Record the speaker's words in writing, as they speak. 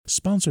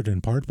Sponsored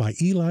in part by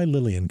Eli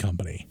Lilly and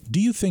Company. Do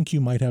you think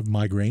you might have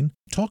migraine?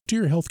 Talk to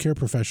your healthcare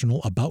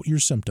professional about your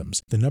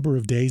symptoms, the number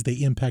of days they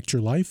impact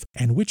your life,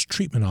 and which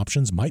treatment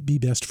options might be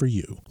best for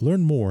you.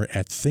 Learn more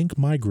at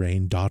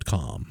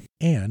thinkmigraine.com.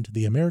 And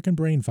the American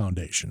Brain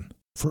Foundation.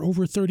 For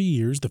over 30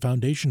 years, the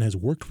Foundation has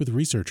worked with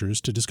researchers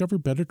to discover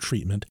better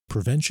treatment,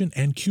 prevention,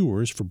 and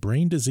cures for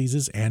brain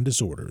diseases and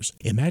disorders.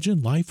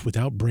 Imagine life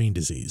without brain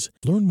disease.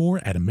 Learn more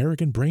at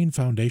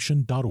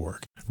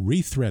AmericanBrainFoundation.org.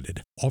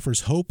 Rethreaded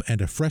offers hope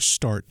and a fresh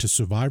start to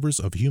survivors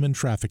of human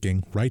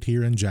trafficking right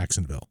here in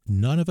Jacksonville.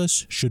 None of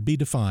us should be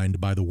defined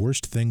by the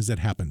worst things that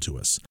happen to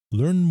us.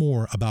 Learn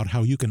more about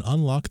how you can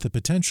unlock the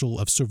potential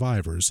of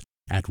survivors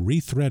at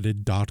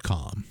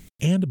rethreaded.com.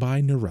 And by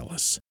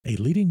Neurelis, a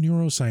leading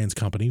neuroscience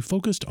company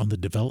focused on the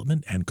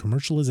development and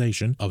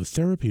commercialization of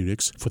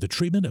therapeutics for the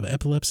treatment of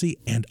epilepsy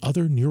and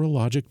other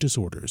neurologic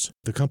disorders.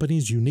 The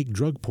company's unique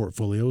drug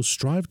portfolios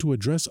strive to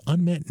address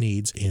unmet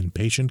needs in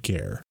patient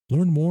care.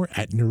 Learn more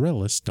at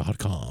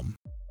Neurelis.com.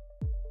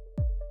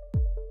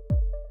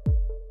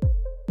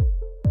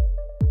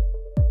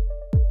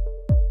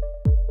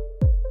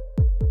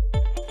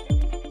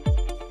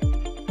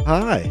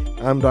 Hi,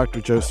 I'm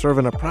Dr. Joe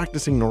Servin, a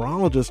practicing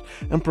neurologist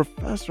and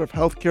professor of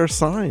healthcare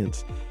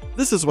science.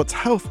 This is What's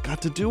Health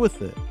Got to Do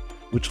with It,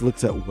 which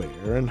looks at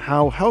where and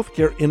how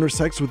healthcare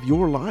intersects with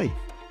your life,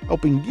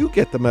 helping you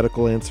get the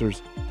medical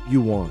answers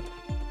you want.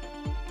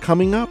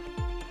 Coming up,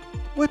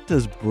 what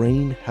does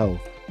brain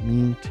health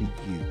mean to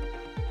you?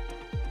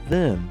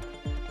 Then,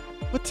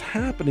 what's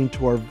happening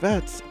to our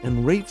vets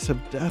and rates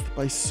of death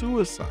by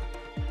suicide?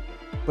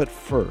 But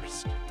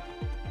first,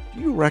 do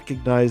you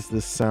recognize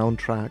this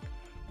soundtrack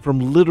from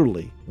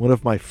literally one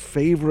of my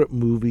favorite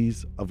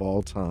movies of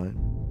all time?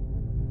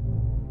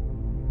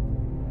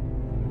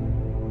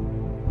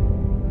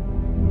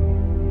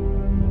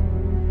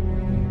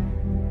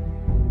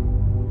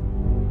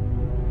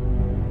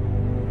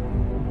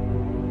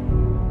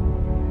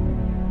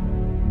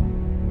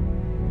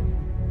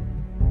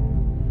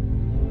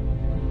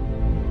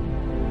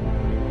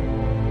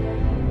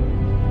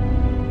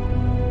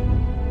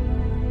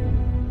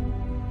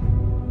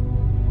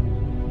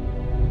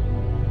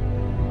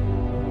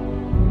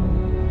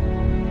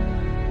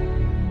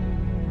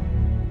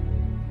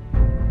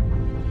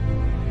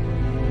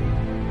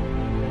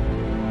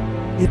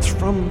 It's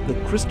from the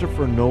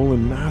Christopher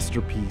Nolan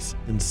masterpiece,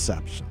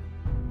 Inception.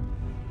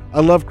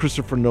 I love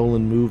Christopher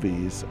Nolan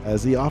movies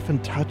as he often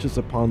touches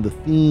upon the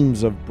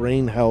themes of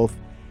brain health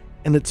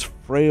and its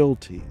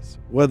frailties,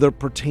 whether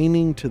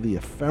pertaining to the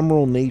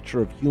ephemeral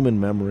nature of human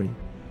memory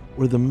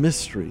or the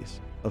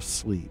mysteries of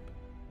sleep.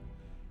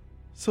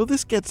 So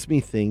this gets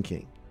me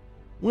thinking,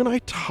 when I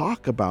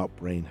talk about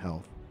brain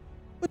health,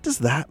 what does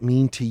that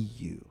mean to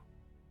you?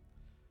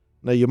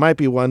 Now you might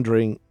be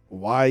wondering,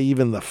 why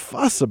even the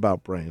fuss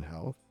about brain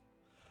health?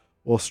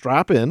 Well,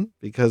 strap in,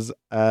 because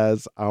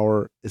as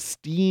our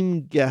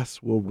esteemed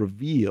guests will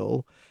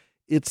reveal,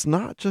 it's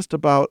not just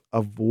about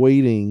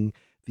avoiding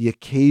the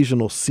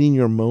occasional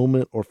senior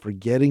moment or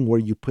forgetting where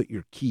you put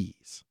your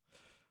keys.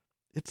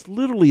 It's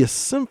literally a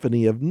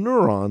symphony of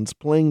neurons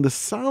playing the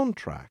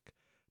soundtrack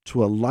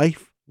to a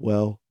life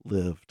well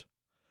lived.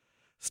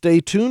 Stay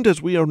tuned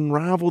as we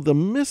unravel the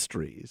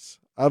mysteries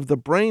of the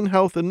Brain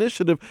Health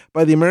Initiative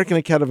by the American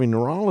Academy of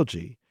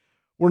Neurology,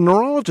 where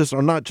neurologists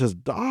are not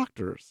just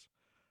doctors,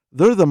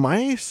 they're the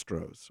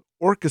maestros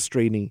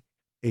orchestrating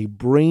a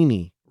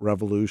brainy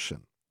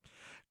revolution.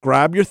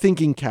 Grab your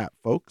thinking cap,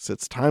 folks.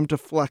 It's time to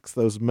flex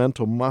those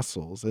mental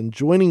muscles. And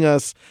joining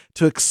us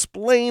to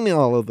explain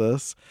all of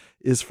this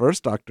is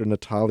first Dr.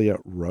 Natalia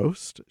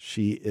Rost.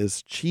 She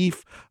is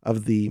chief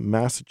of the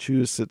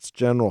Massachusetts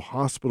General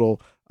Hospital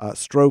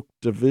Stroke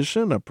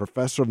Division, a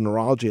professor of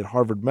neurology at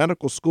Harvard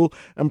Medical School,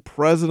 and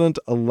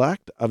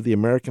president-elect of the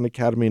American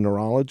Academy of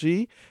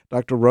Neurology.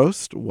 Dr.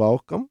 Rost,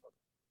 welcome.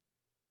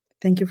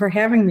 Thank you for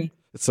having me.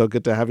 It's so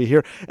good to have you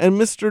here. And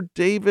Mr.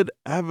 David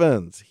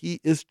Evans, he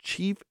is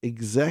Chief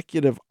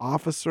Executive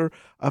Officer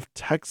of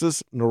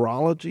Texas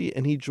Neurology,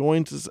 and he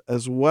joins us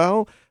as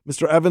well.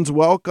 Mr. Evans,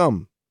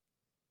 welcome.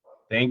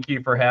 Thank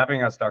you for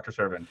having us, Dr.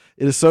 Servin.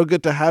 It is so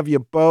good to have you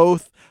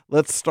both.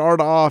 Let's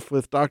start off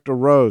with Dr.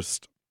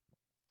 Rost.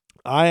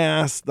 I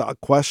asked the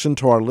question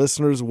to our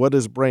listeners, what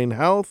is brain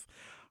health?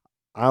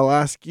 I'll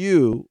ask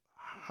you,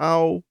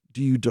 how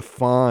do you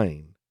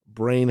define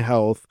brain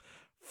health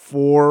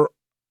for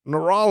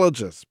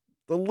neurologists,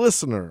 the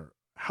listener,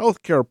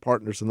 healthcare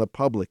partners, and the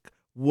public?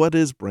 What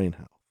is brain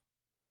health?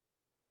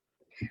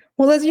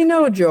 Well, as you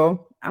know,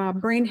 Joe,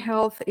 brain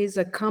health is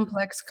a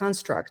complex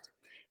construct.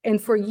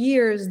 And for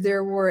years,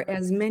 there were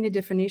as many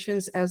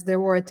definitions as there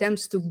were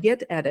attempts to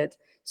get at it,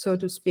 so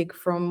to speak,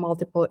 from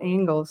multiple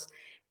angles.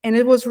 And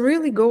it was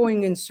really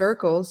going in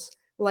circles,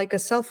 like a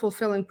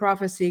self-fulfilling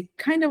prophecy,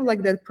 kind of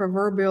like that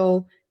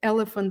proverbial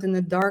elephant in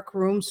the dark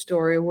room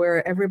story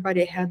where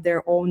everybody had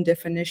their own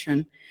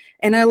definition.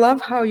 And I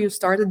love how you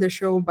started the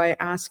show by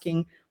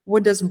asking,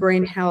 what does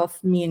brain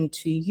health mean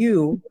to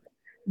you?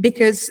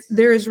 Because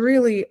there is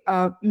really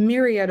a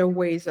myriad of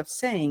ways of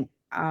saying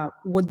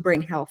what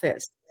brain health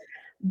is.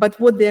 But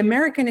what the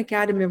American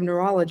Academy of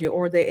Neurology,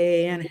 or the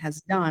AAN,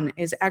 has done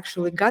is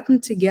actually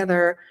gotten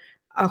together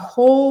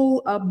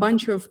a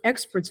bunch of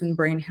experts in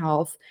brain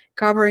health,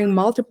 covering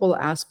multiple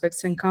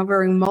aspects and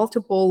covering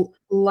multiple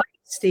life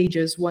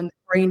stages when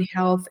brain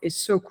health is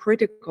so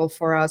critical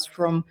for us,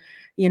 from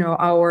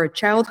our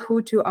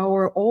childhood to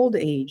our old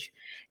age.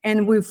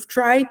 And we've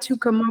tried to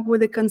come up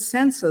with a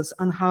consensus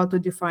on how to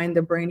define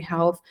the brain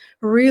health,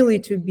 really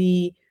to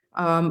be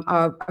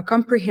a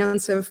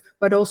comprehensive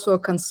but also a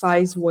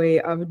concise way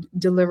of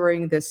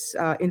delivering this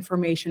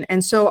information.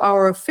 And so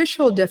our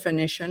official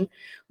definition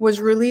was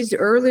released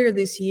earlier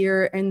this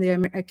year in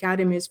the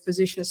Academy's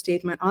position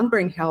statement on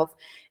brain health.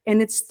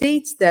 And it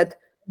states that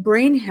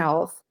brain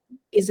health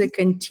is a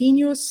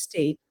continuous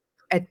state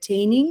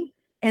attaining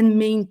and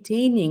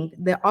maintaining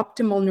the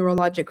optimal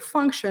neurologic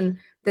function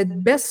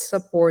that best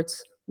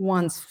supports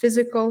one's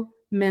physical,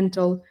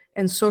 mental,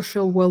 and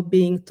social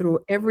well-being through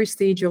every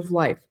stage of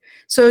life.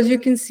 So as you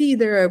can see,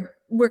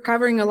 we're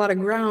covering a lot of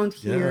ground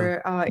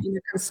here in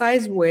a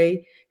concise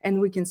way, and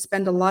we can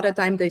spend a lot of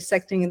time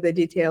dissecting the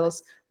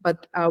details,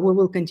 but we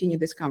will continue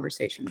this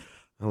conversation.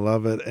 I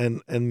love it.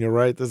 And you're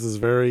right, this is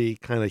very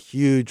kind of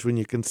huge when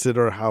you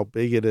consider how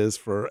big it is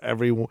for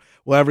everyone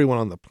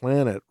on the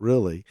planet,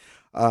 really.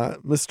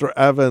 Mr.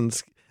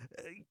 Evans,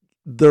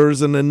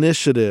 there's an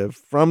initiative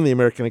from the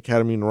American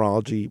Academy of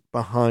Neurology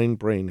behind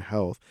brain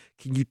health.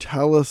 Can you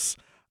tell us,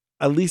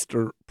 at least,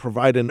 or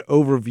provide an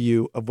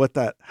overview of what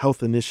that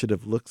health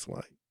initiative looks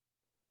like?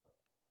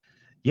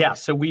 Yeah,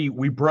 so we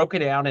broke it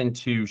down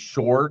into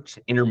short,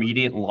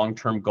 intermediate, and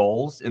long-term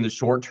goals. In the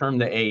short term,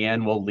 the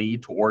AN will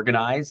lead to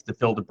organize the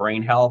field of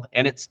brain health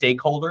and its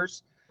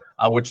stakeholders,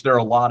 which there are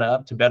a lot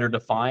of, to better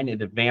define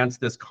and advance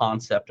this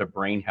concept of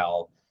brain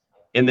health.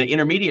 In the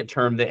intermediate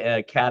term, the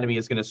Academy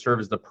is going to serve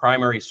as the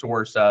primary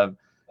source of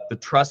the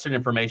trusted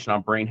information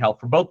on brain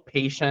health for both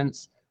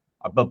patients,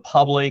 the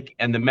public,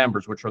 and the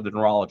members, which are the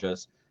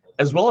neurologists,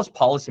 as well as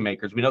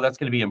policymakers. We know that's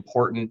going to be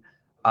important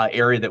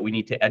area that we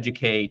need to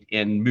educate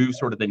and move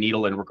sort of the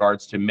needle in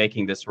regards to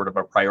making this sort of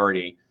a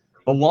priority.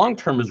 The long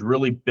term is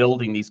really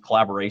building these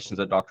collaborations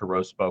that Dr.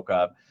 Rost spoke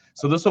of.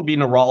 So this will be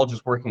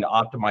neurologists working to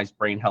optimize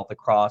brain health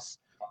across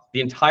the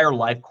entire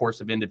life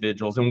course of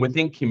individuals and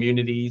within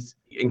communities,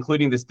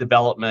 including this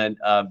development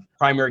of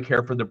primary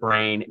care for the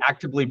brain,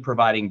 actively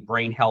providing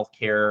brain health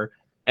care,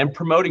 and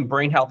promoting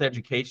brain health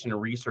education and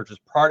research as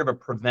part of a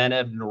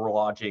preventive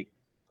neurologic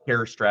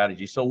care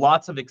strategy. So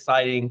lots of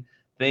exciting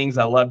things.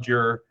 I loved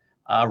your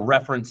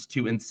reference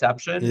to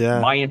Inception.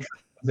 Yeah. My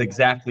interest is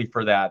exactly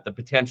for that, the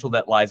potential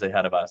that lies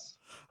ahead of us.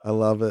 I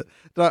love it.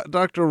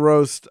 Dr.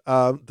 Rost,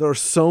 there are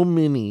so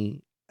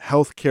many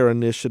healthcare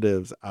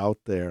initiatives out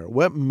there.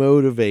 What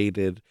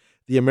motivated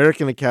the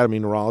American Academy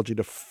of Neurology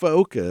to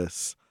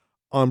focus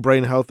on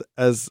brain health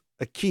as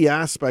a key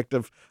aspect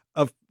of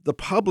the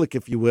public,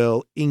 if you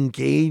will,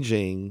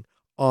 engaging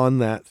on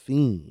that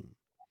theme?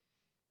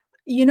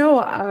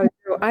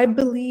 I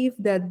believe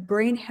that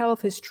brain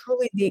health is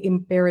truly the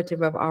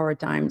imperative of our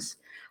times,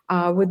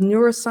 with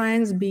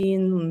neuroscience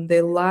being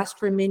the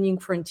last remaining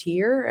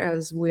frontier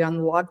as we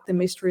unlock the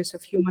mysteries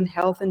of human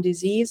health and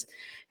disease.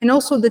 And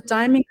also the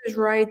timing is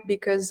right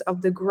because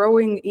of the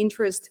growing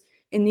interest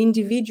in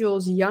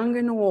individuals, young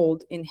and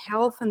old, in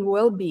health and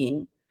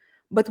well-being.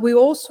 But we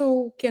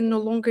also can no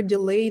longer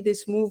delay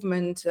this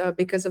movement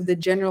because of the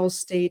general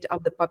state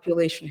of the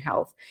population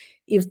health.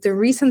 If the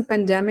recent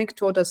pandemic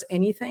taught us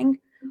anything,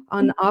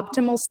 an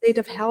optimal state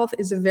of health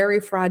is a very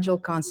fragile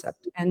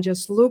concept. And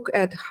just look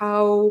at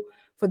how,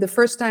 for the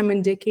first time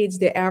in decades,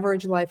 the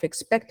average life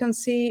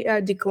expectancy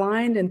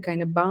declined and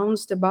kind of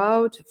bounced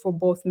about for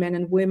both men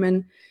and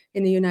women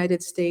in the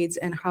United States,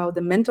 and how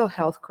the mental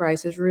health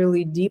crisis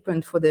really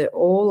deepened for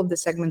all of the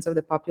segments of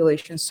the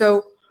population.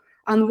 So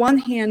on one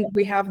hand,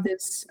 we have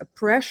this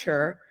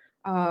pressure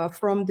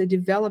from the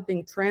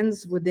developing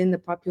trends within the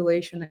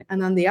population.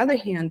 And on the other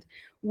hand,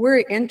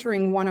 we're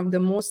entering one of the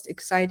most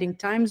exciting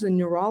times in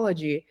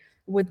neurology,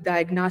 with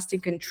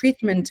diagnostic and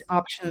treatment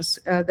options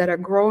that are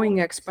growing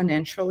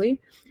exponentially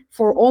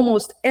for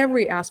almost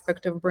every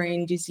aspect of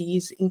brain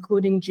disease,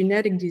 including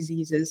genetic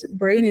diseases,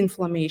 brain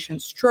inflammation,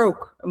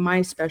 stroke, my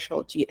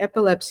specialty,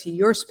 epilepsy,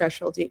 your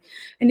specialty,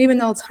 and even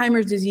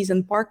Alzheimer's disease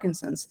and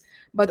Parkinson's.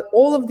 But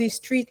all of these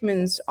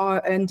treatments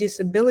and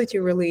disability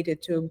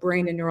related to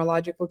brain and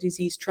neurological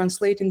disease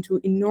translate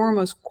into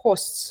enormous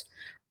costs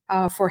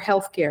for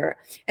healthcare.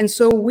 And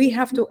so we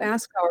have to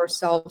ask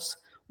ourselves,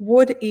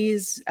 what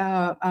is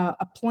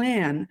a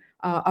plan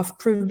of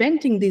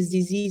preventing these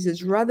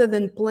diseases rather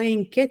than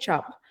playing catch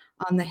up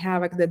on the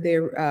havoc that they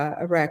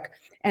wreak?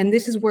 And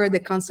this is where the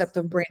concept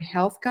of brain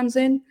health comes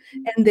in.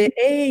 And the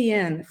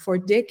AAN for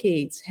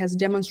decades has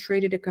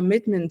demonstrated a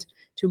commitment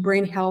to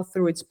brain health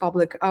through its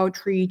public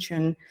outreach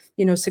and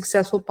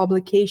successful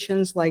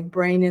publications like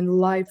Brain in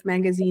Life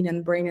magazine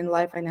and Brain in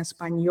Life en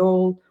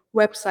Español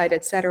website,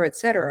 et cetera, et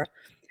cetera.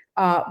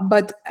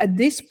 But at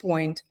this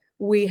point,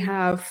 we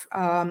have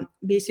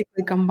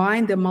basically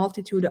combined the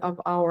multitude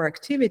of our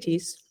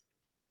activities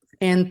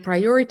And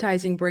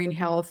prioritizing brain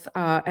health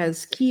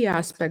as key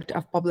aspect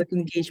of public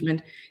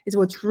engagement is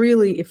what's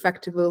really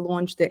effectively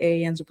launched the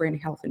AAN's Brain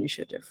Health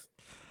Initiative.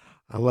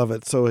 I love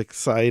it. So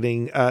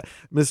exciting.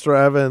 Mr.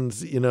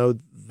 Evans,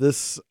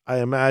 this, I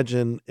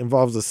imagine,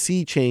 involves a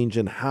sea change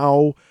in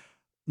how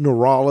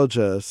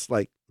neurologists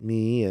like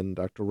me and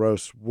Dr.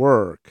 Rost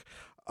work.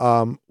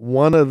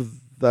 One of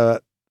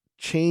the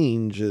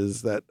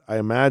changes that I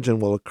imagine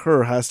will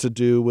occur has to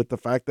do with the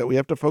fact that we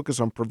have to focus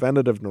on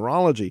preventative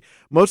neurology.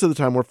 Most of the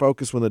time, we're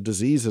focused when a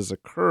disease has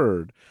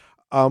occurred.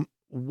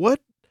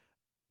 What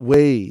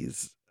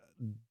ways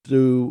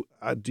do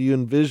you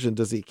envision?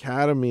 Does the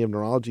Academy of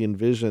Neurology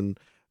envision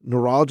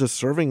neurologists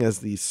serving as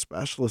these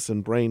specialists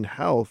in brain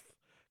health,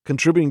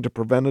 contributing to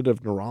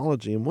preventative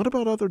neurology? And what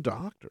about other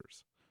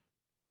doctors?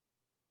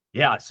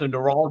 Yeah, so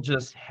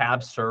neurologists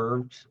have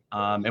served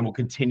and will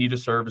continue to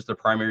serve as the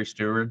primary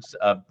stewards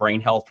of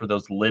brain health for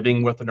those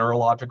living with a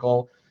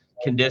neurological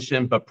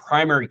condition, but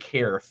primary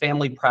care,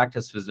 family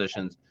practice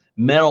physicians,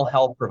 mental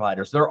health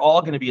providers, they're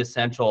all going to be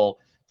essential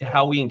to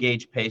how we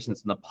engage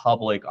patients and the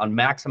public on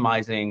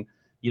maximizing,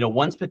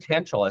 one's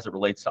potential as it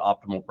relates to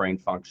optimal brain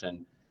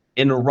function.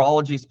 In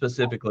neurology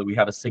specifically, we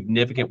have a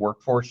significant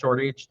workforce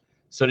shortage.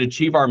 So to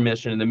achieve our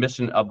mission and the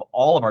mission of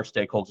all of our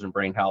stakeholders in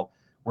brain health,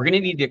 we're going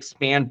to need to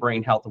expand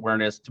brain health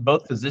awareness to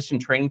both physician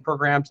training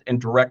programs and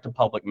direct to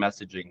public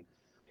messaging.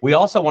 We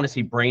also want to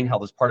see brain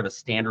health as part of a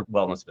standard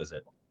wellness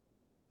visit.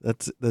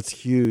 That's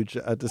huge,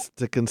 just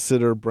to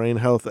consider brain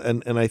health,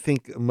 and I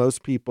think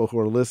most people who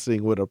are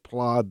listening would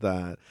applaud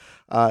that.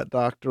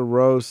 Dr.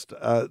 Rost,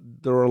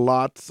 there are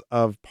lots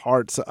of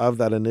parts of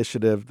that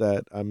initiative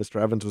that Mr.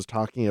 Evans was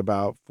talking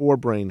about for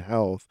brain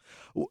health.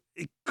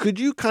 Could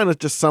you kind of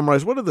just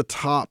summarize what are the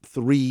top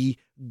 3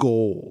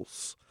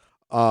 goals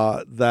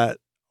that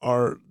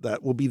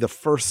will be the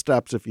first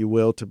steps, if you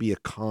will, to be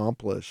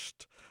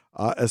accomplished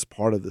as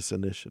part of this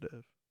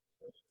initiative?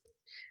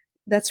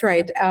 That's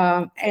right.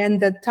 And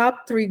the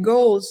top 3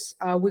 goals,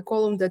 we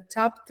call them the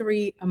top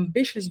 3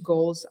 ambitious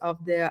goals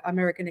of the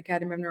American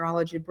Academy of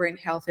Neurology Brain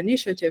Health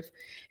Initiative.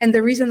 And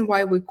the reason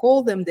why we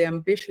call them the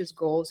ambitious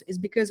goals is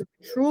because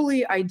we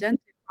truly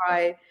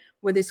identify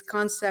with this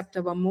concept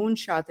of a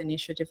moonshot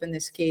initiative, in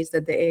this case,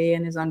 that the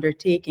AAN is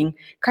undertaking,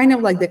 kind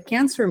of like the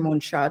cancer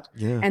moonshot.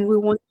 Yeah. And we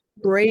want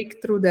to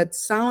break through that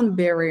sound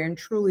barrier and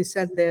truly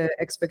set the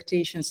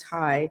expectations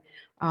high.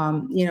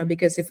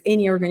 Because if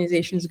any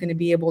organization is going to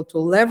be able to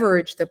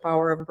leverage the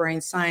power of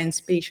brain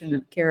science,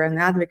 patient care, and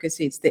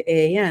advocacy, it's the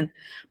AAN.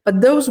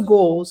 But those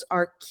goals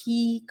are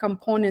key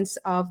components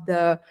of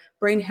the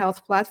brain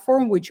health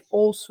platform, which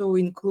also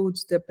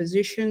includes the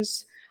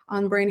positions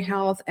on brain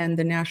health and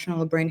the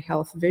national brain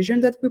health vision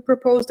that we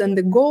proposed. And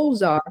the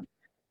goals are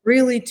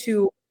really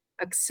to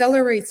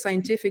accelerate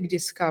scientific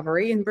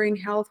discovery in brain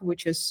health,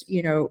 which is,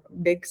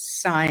 big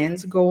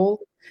science goal,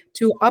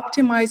 to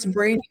optimize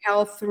brain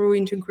health through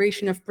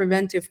integration of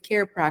preventive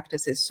care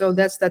practices. So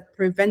that's that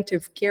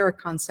preventive care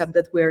concept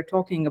that we're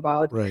talking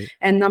about. Right.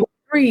 And number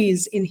 3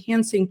 is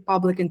enhancing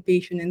public and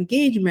patient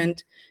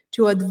engagement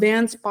to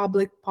advance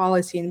public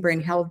policy in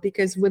brain health,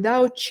 because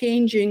without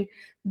changing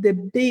the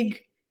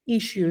big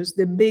issues,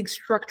 the big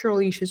structural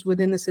issues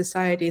within the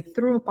society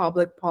through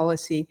public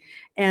policy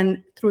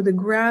and through the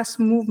grass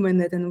movement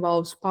that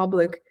involves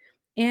public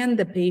and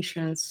the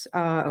patients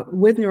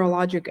with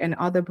neurologic and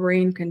other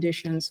brain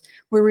conditions,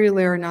 we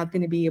really are not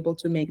going to be able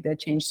to make that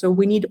change. So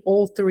we need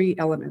all 3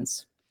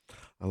 elements.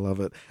 I love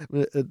it.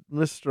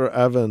 Mr.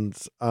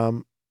 Evans,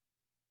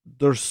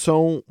 there's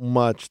so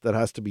much that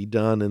has to be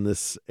done in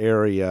this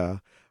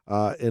area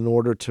in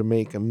order to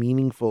make a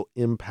meaningful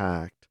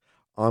impact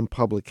on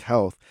public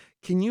health.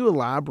 Can you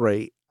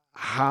elaborate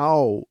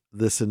how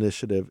this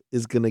initiative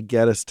is going to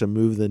get us to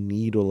move the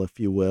needle, if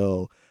you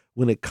will,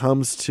 when it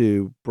comes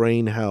to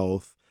brain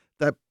health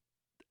that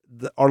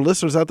our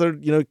listeners out there,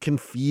 can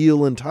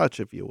feel and touch,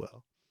 if you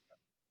will?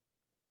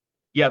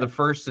 Yeah, the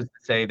first is to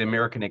say the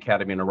American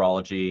Academy of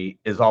Neurology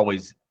is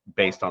always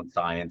based on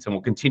science and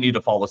will continue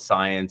to follow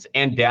science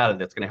and data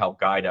that's going to help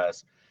guide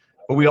us.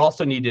 But we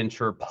also need to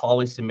ensure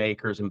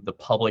policymakers and the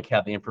public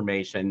have the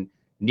information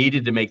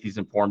needed to make these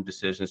informed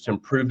decisions to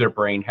improve their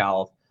brain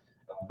health,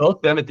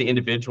 both them at the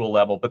individual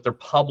level, but their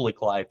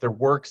public life, their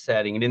work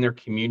setting, and in their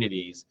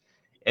communities.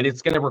 And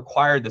it's going to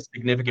require the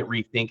significant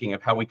rethinking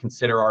of how we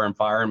consider our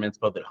environments,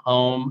 both at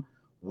home,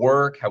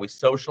 work, how we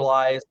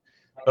socialize,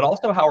 but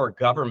also how our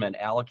government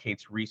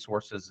allocates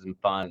resources and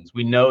funds.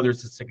 We know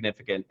there's a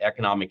significant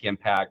economic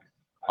impact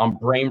on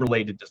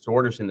brain-related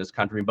disorders in this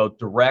country, both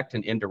direct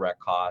and indirect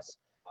costs.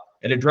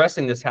 And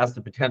addressing this has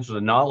the potential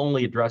to not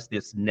only address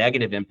this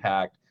negative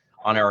impact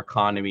on our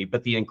economy,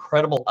 but the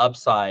incredible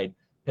upside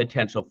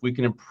potential if we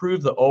can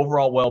improve the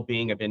overall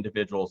well-being of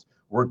individuals,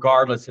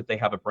 regardless if they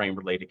have a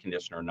brain-related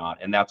condition or not.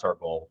 And that's our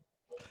goal.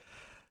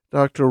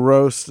 Dr.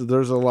 Rost,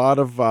 there's a lot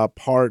of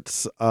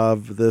parts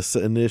of this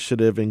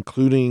initiative,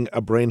 including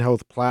a brain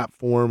health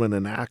platform and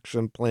an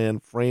action plan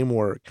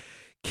framework.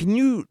 Can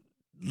you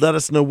let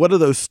us know what do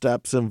those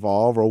steps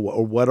involve,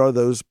 or what are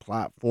those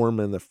platform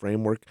and the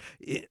framework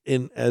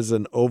in as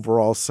an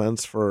overall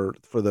sense for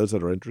those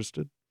that are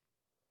interested?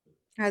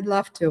 I'd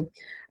love to.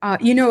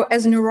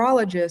 As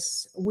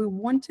neurologists, we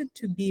wanted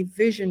to be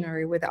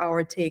visionary with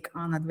our take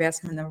on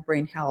advancement of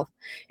brain health,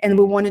 and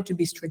we wanted to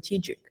be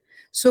strategic.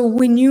 So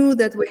we knew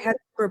that we had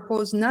to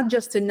propose not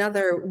just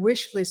another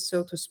wish list,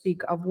 so to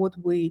speak, of what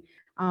we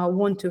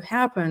want to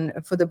happen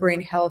for the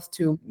brain health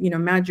to,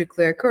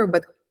 magically occur,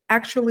 but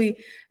actually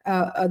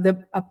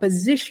a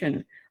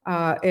position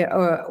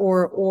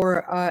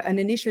or an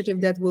initiative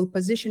that will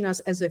position us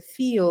as a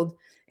field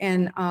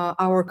and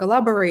our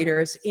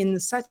collaborators in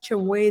such a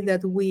way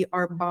that we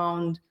are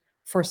bound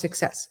for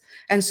success.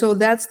 And so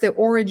that's the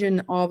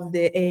origin of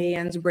the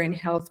AAN's Brain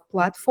Health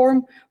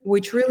platform,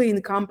 which really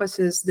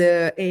encompasses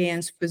the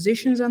AAN's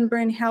positions on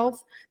brain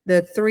health,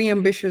 the 3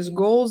 ambitious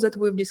goals that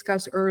we've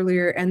discussed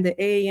earlier, and the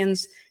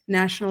AAN's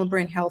National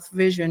Brain Health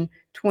Vision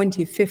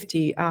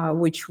 2050,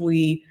 which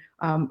we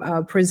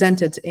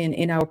presented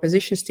in our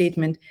position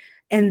statement.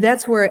 And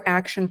that's where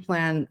action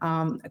plan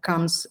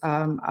comes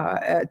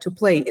to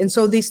play. And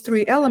so these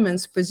 3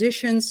 elements,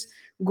 positions,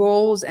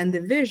 goals, and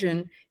the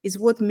vision, is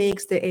what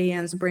makes the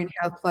AAN's Brain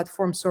Health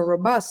platform so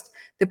robust.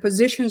 The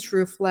positions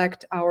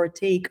reflect our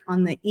take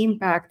on the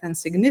impact and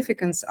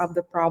significance of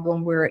the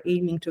problem we're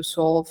aiming to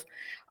solve,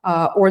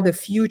 or the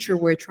future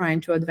we're trying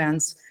to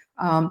advance,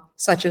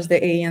 such as the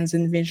AAN's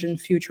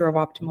envisioned future of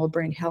optimal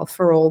brain health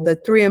for all. The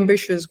 3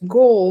 ambitious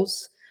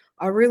goals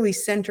are really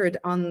centered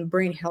on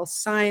brain health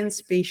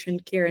science,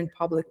 patient care, and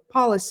public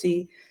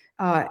policy,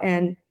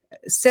 and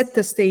set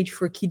the stage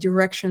for key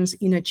directions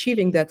in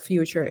achieving that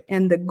future.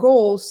 And the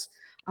goals,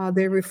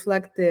 they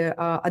reflect the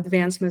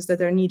advancements that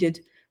are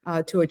needed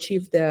to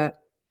achieve the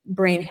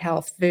brain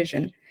health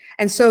vision.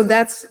 And so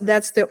that's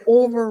the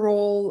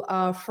overall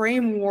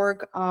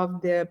framework of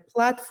the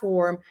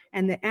platform,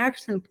 and the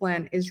action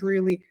plan is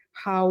really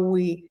how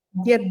we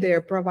get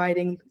there,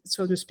 providing,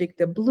 so to speak,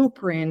 the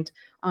blueprint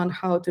on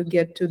how to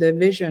get to the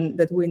vision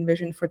that we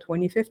envision for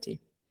 2050.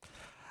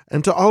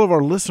 And to all of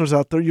our listeners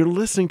out there, you're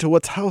listening to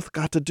What's Health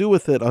Got to Do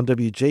With It on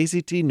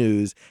WJZT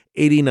News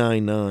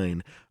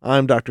 89.9.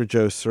 I'm Dr.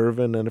 Joe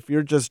Servin, and if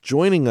you're just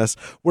joining us,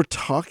 we're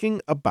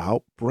talking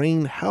about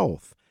brain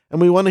health, and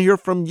we want to hear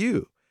from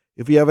you.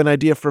 If you have an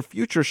idea for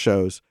future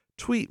shows,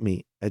 tweet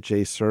me at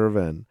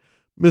jservin.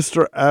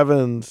 Mr.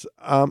 Evans,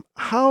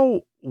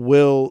 how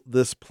will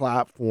this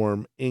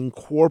platform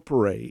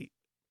incorporate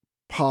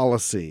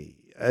policy,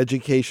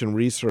 education,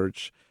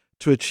 research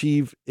to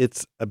achieve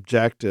its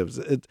objectives?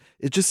 It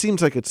just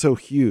seems like it's so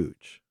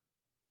huge.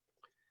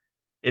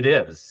 It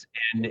is.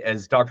 And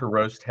as Dr.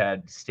 Rost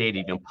had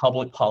stated,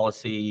 public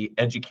policy,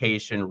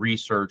 education,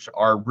 research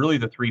are really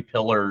the 3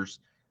 pillars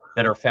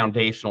that are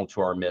foundational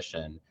to our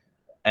mission.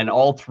 And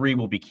all 3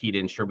 will be key to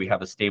ensure we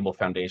have a stable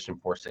foundation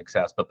for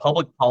success. But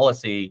public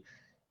policy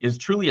is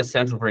truly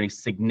essential for any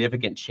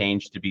significant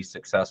change to be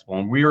successful.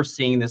 And we are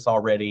seeing this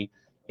already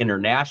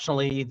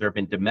internationally. There have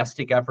been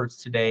domestic efforts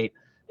to date,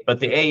 but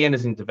the AAN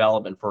is in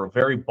development for a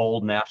very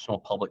bold national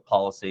public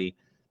policy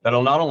that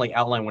will not only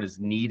outline what is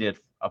needed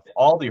of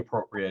all the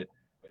appropriate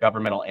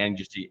governmental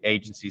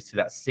agencies to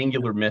that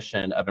singular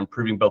mission of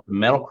improving both the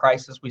mental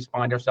crisis we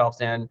find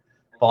ourselves in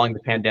following the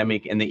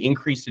pandemic and the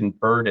increase in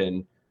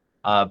burden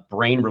of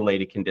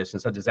brain-related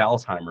conditions such as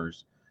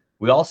Alzheimer's.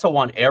 We also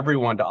want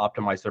everyone to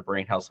optimize their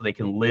brain health so they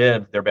can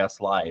live their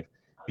best life.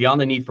 Beyond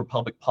the need for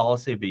public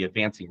policy, be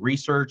advancing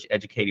research,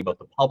 educating both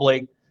the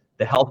public,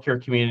 the healthcare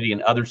community,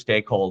 and other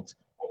stakeholders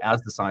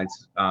as the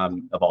science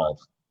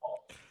evolves.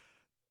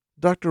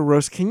 Dr.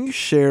 Rost, can you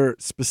share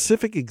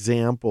specific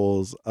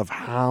examples of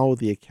how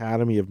the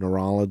Academy of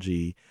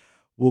Neurology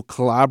will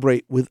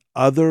collaborate with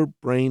other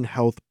brain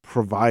health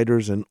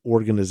providers and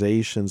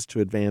organizations to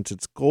advance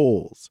its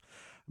goals?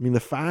 I mean, the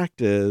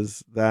fact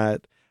is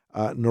that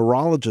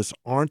neurologists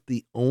aren't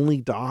the only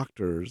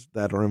doctors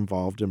that are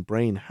involved in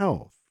brain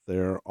health.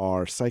 There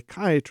are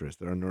psychiatrists,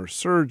 there are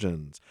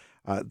neurosurgeons,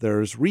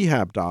 there's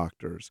rehab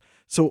doctors.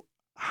 So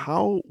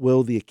how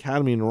will the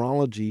Academy of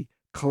Neurology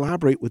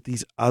collaborate with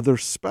these other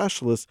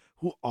specialists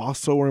who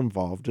also are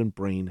involved in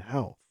brain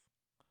health?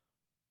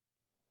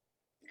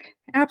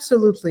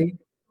 Absolutely.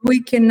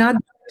 We cannot do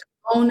it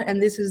alone,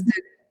 and this is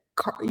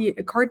the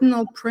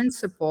cardinal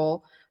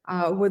principle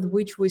with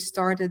which we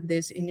started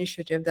this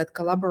initiative, that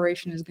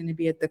collaboration is going to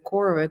be at the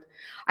core of it.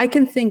 I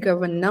can think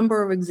of a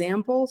number of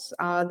examples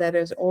that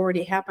is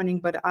already happening,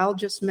 but I'll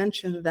just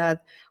mention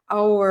that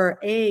our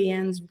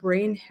AAN's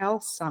Brain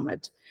Health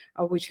Summit,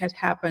 which had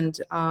happened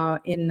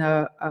in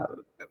the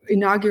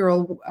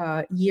inaugural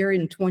year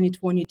in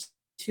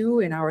 2022,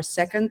 in our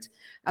second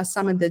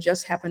summit that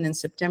just happened in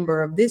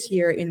September of this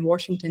year in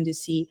Washington,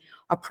 D.C.,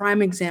 are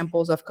prime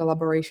examples of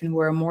collaboration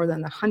where more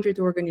than 100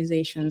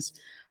 organizations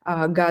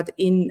got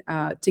in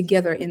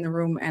together in the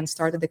room and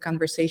started the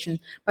conversation.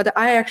 But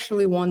I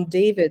actually want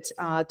David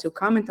to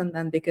comment on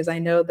them because I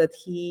know that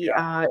he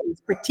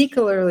is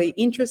particularly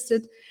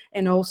interested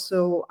and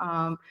also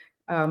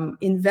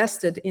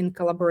invested in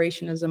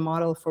collaboration as a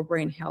model for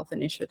brain health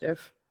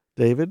initiative.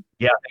 David?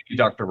 Yeah, thank you,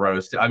 Dr.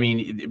 Rost. I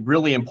mean,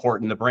 really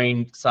important. The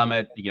Brain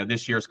Summit,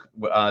 this year's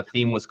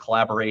theme was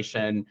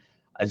collaboration.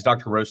 As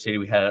Dr. Rost stated,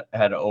 we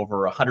had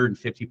over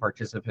 150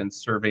 participants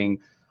serving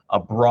a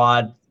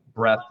broad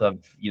breadth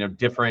of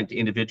different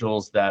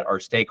individuals that are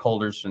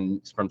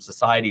stakeholders from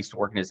societies to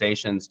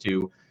organizations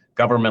to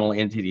governmental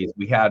entities.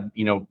 We had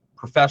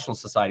professional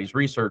societies,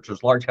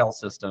 researchers, large health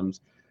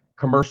systems,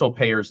 commercial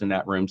payers in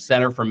that room,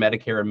 Center for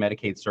Medicare and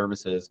Medicaid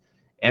Services,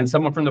 and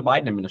someone from the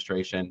Biden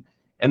administration.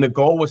 And the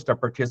goal was to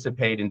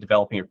participate in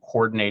developing a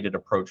coordinated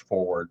approach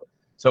forward.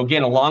 So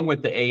again, along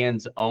with the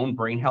AN's own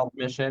brain health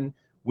mission,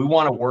 we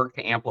want to work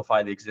to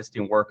amplify the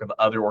existing work of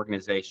other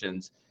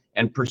organizations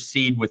and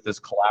proceed with this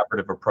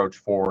collaborative approach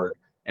forward.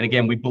 And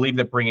again, we believe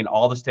that bringing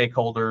all the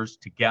stakeholders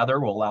together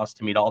will allow us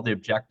to meet all the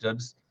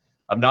objectives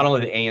of not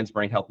only the AN's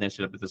Brain Health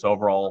Initiative, but this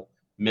overall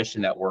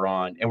mission that we're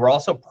on. And we're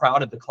also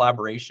proud of the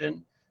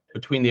collaboration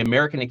between the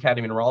American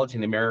Academy of Neurology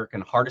and the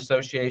American Heart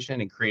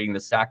Association in creating the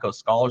SACO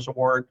Scholars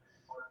Award.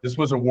 This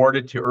was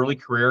awarded to early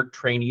career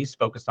trainees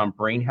focused on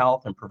brain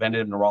health and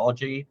preventative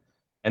neurology.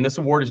 And this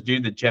award is due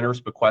to the generous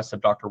bequest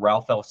of Dr.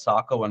 Ralph L.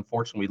 Sacco,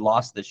 unfortunately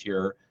lost this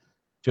year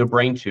to a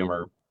brain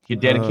tumor. He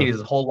dedicated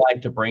his whole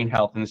life to brain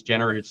health, and this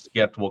generous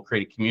gift will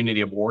create a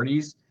community of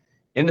awardees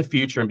in the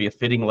future and be a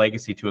fitting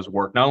legacy to his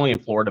work, not only in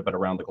Florida, but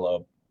around the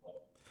globe.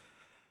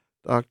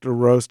 Dr.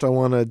 Rost, I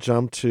want to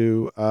jump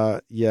to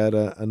yet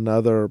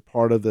another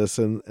part of this,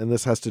 and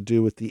this has to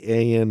do with the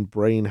AN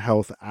Brain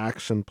Health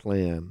Action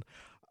Plan.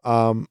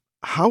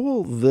 How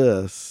will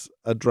this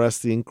address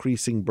the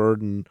increasing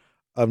burden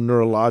of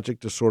neurologic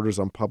disorders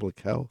on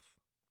public health?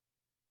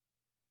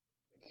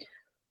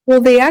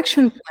 Well, the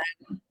action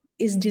plan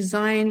is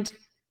designed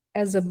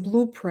as a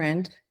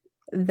blueprint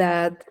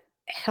that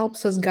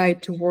helps us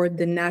guide toward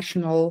the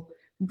national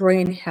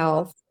brain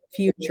health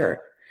future.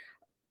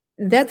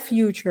 That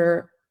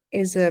future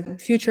is a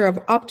future of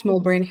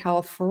optimal brain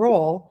health for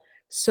all.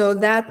 So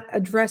that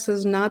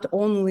addresses not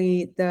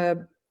only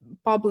the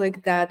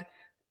public that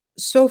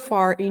so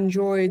far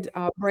enjoyed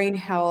brain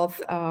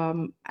health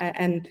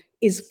and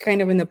is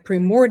kind of in the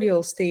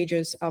primordial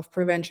stages of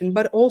prevention,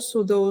 but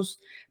also those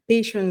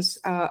patients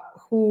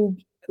who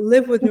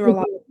live with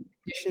neurological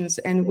conditions,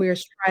 and we're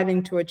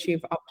striving to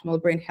achieve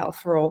optimal brain health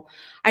for all.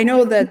 I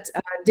know that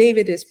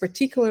David is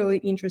particularly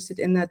interested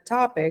in that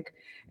topic,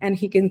 and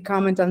he can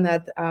comment on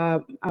that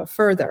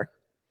further.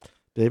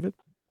 David?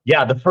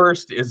 Yeah, the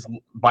first is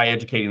by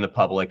educating the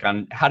public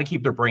on how to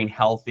keep their brain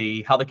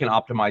healthy, how they can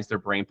optimize their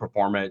brain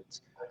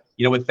performance.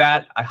 With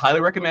that, I highly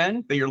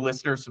recommend that your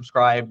listeners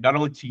subscribe not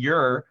only to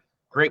your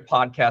great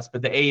podcast,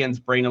 but the AN's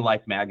Brain and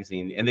Life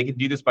magazine. And they can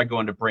do this by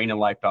going to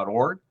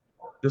brainandlife.org.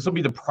 This will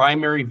be the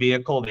primary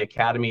vehicle the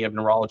Academy of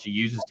Neurology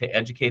uses to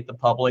educate the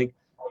public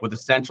with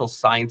essential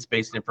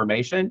science-based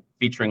information,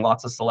 featuring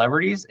lots of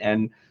celebrities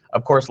and,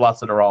 of course,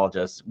 lots of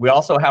neurologists. We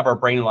also have our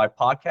Brain and Life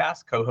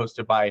podcast,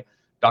 co-hosted by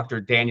Dr.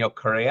 Daniel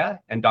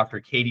Correa and Dr.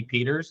 Katie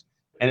Peters,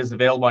 and is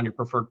available on your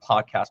preferred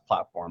podcast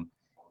platform.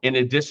 In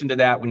addition to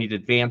that, we need to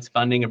advance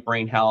funding of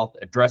brain health,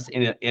 address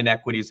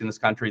inequities in this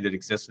country that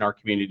exist in our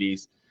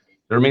communities.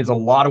 There remains a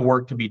lot of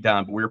work to be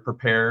done, but we're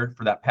prepared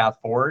for that path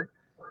forward.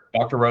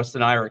 Dr. Rost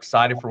and I are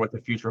excited for what the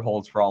future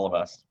holds for all of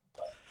us.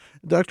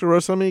 Dr.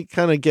 Rost, let me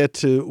kind of get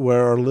to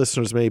where our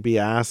listeners may be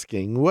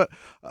asking.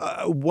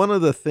 One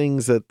of the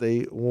things that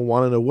they will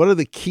want to know, what are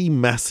the key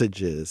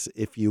messages,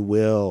 if you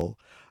will,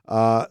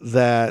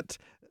 that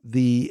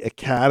the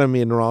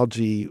Academy of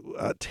Neurology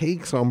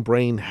takes on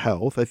brain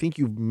health? I think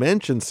you've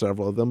mentioned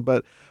several of them,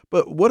 but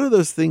what are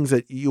those things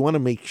that you want to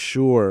make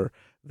sure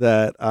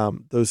that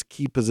those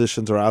key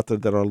positions are out there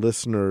that our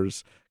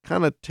listeners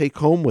kind of take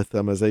home with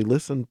them as they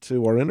listen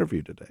to our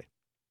interview today?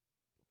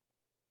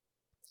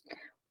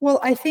 Well,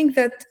 I think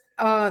that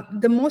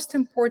the most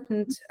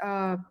important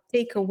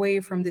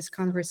takeaway from this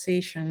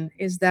conversation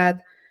is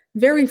that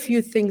very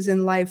few things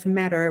in life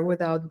matter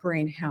without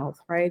brain health,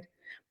 right?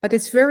 But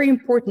it's very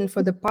important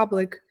for the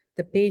public,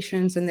 the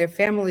patients, and their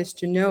families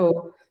to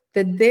know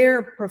that there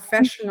are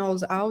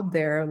professionals out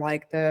there,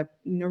 like the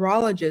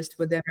neurologist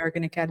with the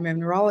American Academy of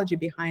Neurology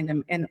behind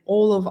them, and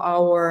all of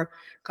our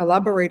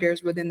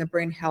collaborators within the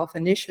Brain Health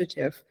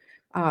Initiative,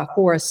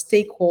 who are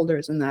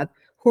stakeholders in that,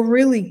 who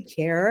really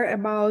care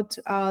about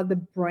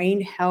the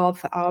brain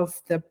health of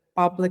the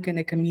public and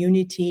the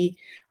community,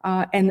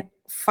 and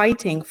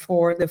fighting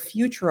for the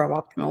future of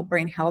optimal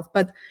brain health.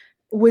 But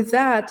with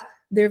that,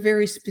 there are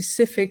very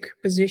specific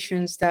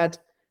positions that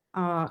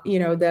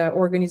the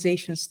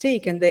organizations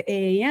take, and the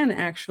AAN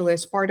actually,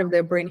 as part of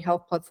their brain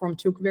health platform,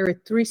 took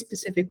three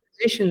specific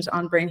positions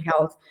on brain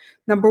health.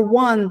 Number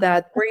one,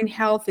 that brain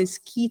health is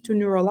key to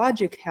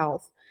neurologic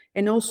health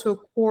and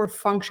also core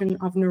function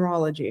of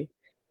neurology.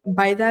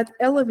 By that,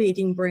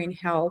 elevating brain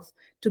health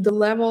to the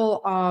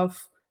level of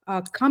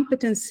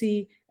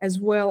competency as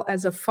well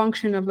as a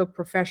function of the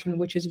profession,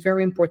 which is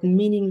very important,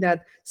 meaning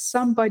that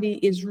somebody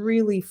is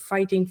really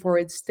fighting for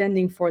it,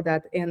 standing for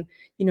that, and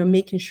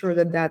making sure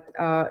that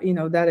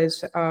that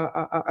is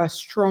a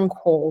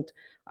stronghold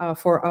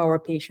for our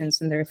patients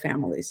and their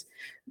families.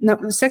 Now,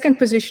 the second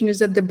position is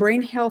that the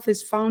brain health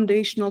is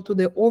foundational to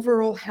the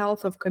overall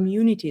health of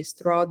communities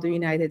throughout the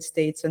United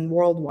States and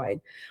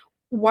worldwide.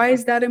 Why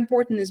is that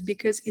important? Is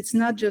because it's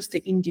not just the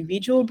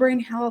individual brain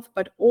health,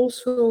 but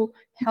also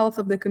health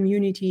of the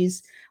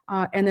communities.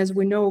 And as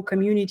we know,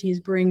 communities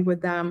bring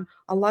with them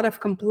a lot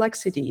of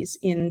complexities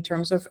in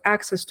terms of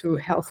access to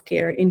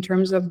healthcare, in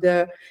terms of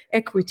the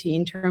equity,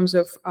 in terms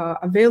of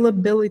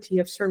availability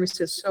of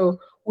services. So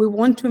we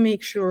want to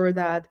make sure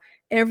that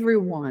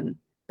everyone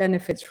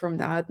benefits from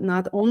that,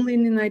 not only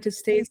in the United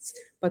States,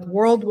 but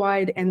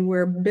worldwide. And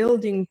we're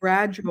building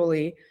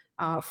gradually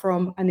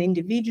from an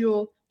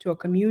individual to a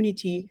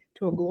community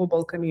to a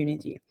global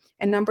community.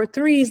 And number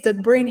three is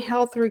that brain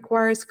health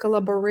requires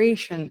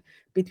collaboration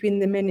between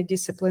the many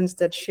disciplines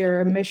that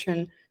share a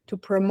mission to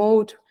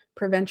promote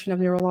prevention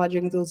of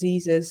neurological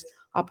diseases,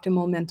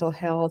 optimal mental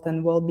health,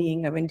 and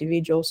well-being of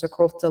individuals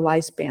across the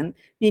lifespan,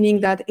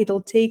 meaning that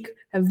it'll take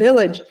a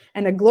village,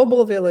 and a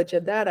global village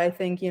at that, I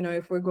think,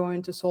 if we're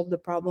going to solve the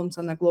problems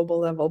on a global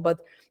level. But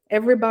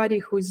everybody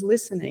who is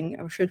listening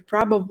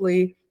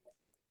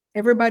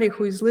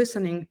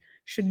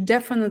should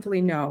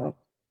definitely know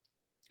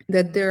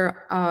that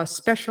there are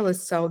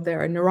specialists out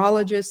there,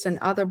 neurologists and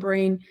other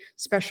brain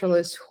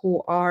specialists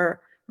who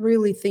are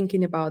really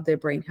thinking about their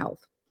brain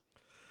health.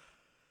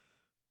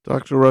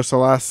 Dr. Rost,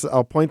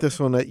 I'll point this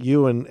one at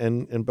you,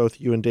 and both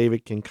you and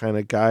David can kind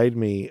of guide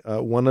me.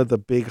 One of the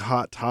big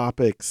hot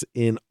topics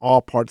in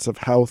all parts of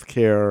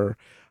healthcare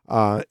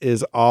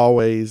is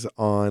always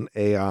on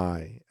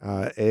AI.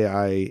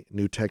 AI,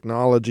 new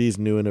technologies,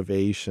 new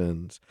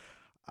innovations.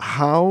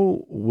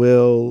 How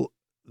will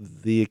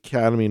the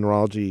Academy of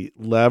Neurology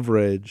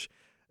leverage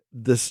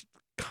this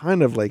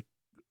kind of like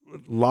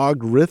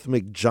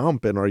logarithmic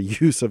jump in our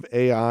use of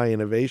AI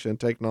innovation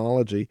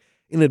technology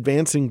in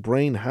advancing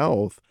brain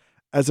health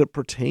as it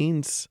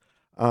pertains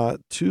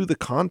to the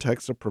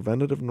context of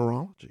preventative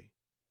neurology?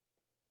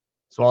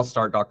 So I'll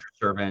start, Dr.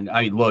 Servin.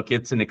 I mean, look,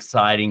 it's an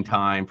exciting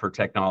time for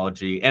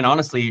technology, and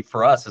honestly,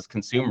 for us as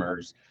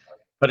consumers,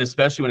 but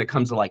especially when it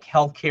comes to like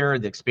healthcare,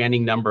 the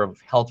expanding number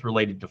of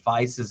health-related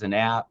devices and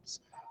apps.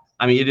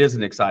 I mean, it is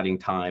an exciting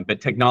time,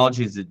 but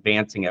technology is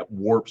advancing at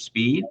warp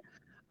speed.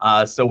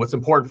 So what's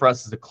important for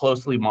us is to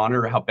closely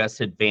monitor how best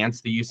to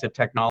advance the use of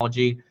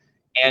technology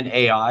and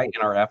AI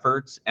in our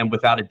efforts. And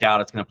without a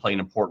doubt, it's going to play an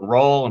important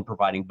role in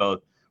providing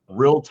both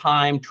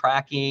real-time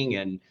tracking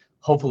and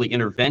hopefully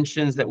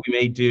interventions that we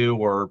may do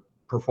or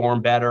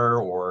perform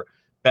better or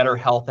better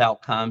health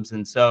outcomes.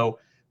 And so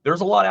there's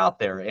a lot out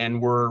there,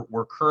 and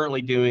we're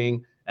currently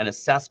doing an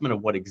assessment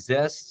of what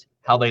exists,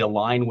 how they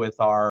align with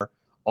our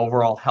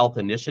overall health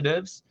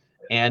initiatives.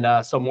 And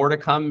so more to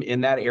come in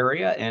that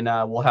area, and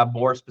we'll have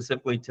more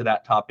specifically to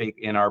that topic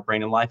in our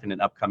Brain and Life in an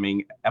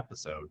upcoming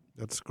episode.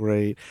 That's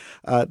great.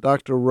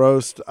 Dr.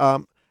 Rost,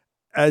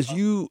 as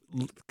you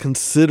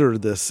consider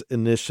this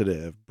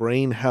initiative,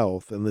 brain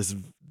health, and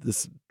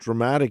this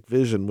dramatic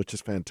vision, which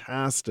is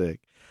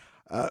fantastic,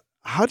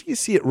 how do you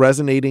see it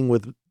resonating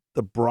with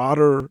the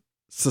broader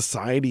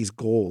society's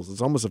goals?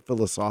 It's almost a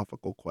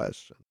philosophical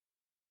question.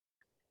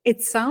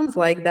 It sounds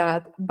like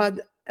that,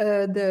 but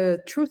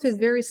the truth is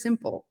very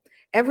simple.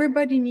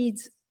 Everybody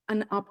needs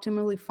an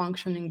optimally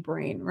functioning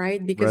brain,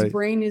 right? Because Right.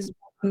 brain is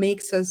what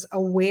makes us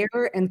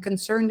aware and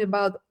concerned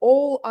about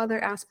all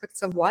other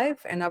aspects of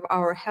life and of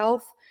our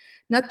health,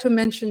 not to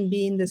mention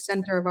being the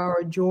center of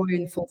our joy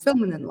and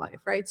fulfillment in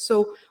life, right?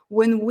 So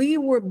when we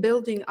were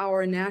building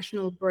our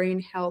national brain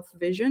health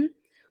vision,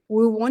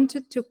 we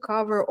wanted to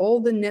cover all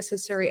the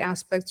necessary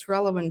aspects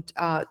relevant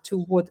to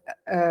what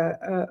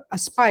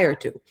aspire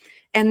to.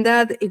 And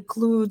that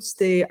includes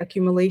the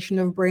accumulation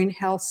of brain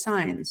health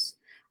science.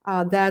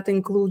 That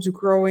includes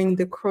growing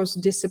the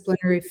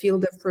cross-disciplinary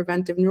field of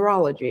preventive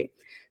neurology.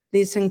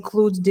 This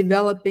includes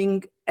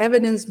developing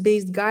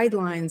evidence-based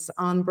guidelines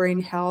on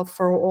brain health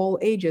for all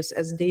ages.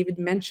 As David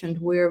mentioned,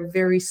 we're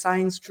very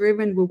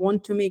science-driven. We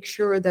want to make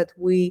sure that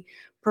we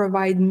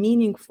provide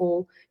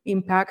meaningful,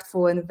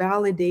 impactful, and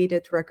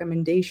validated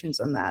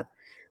recommendations on that.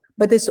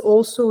 But this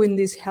also in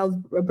this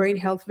brain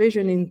health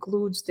vision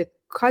includes the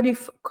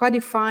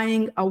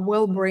codifying a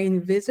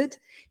well-brain visit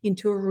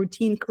into a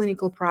routine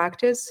clinical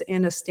practice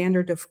and a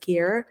standard of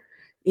care.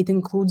 It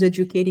includes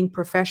educating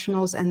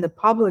professionals and the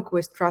public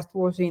with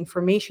trustworthy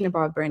information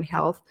about brain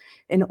health.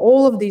 And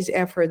all of these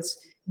efforts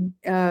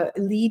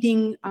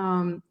leading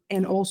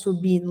and also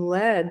being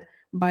led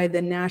by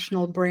the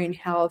National Brain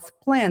Health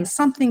Plan,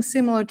 something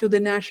similar to the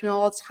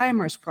National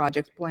Alzheimer's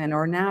Project Plan,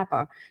 or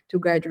NAPA, to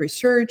guide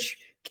research,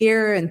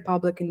 care, and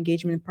public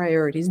engagement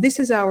priorities. This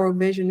is our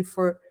vision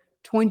for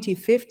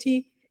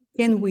 2050.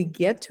 Can we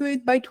get to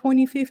it by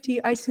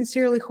 2050? I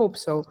sincerely hope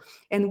so.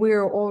 And we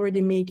are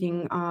already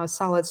making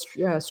solid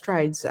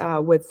strides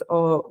with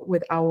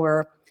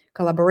our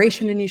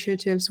collaboration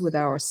initiatives, with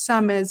our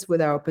summits,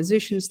 with our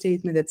position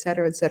statement, et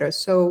cetera, et cetera.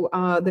 So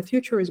the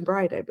future is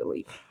bright, I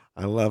believe.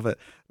 I love it.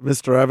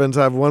 Mr. Evans,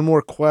 I have one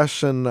more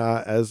question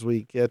as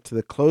we get to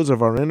the close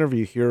of our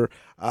interview here.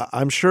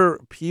 I'm sure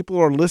people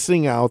are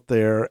listening out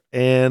there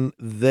and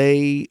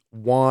they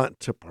want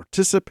to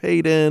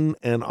participate in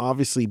and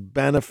obviously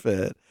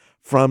benefit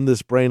from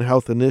this brain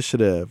health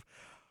initiative.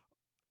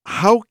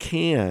 How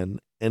can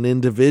an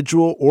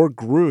individual or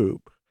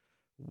group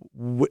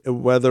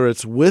whether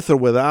it's with or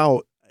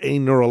without a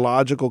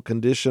neurological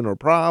condition or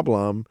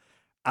problem,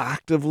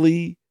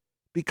 actively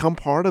become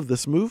part of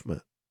this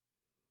movement.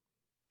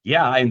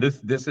 Yeah, and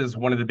this is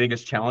one of the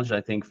biggest challenges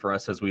I think for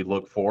us as we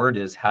look forward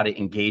is how to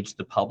engage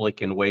the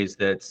public in ways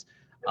that's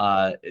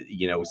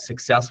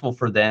successful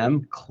for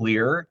them,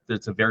 clear.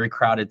 It's a very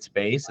crowded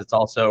space. It's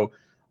also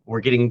we're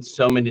getting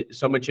so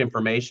much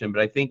information,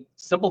 but I think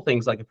simple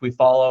things like if we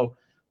follow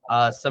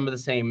some of the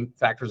same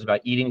factors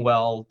about eating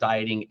well,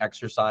 dieting,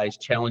 exercise,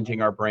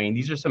 challenging our brain.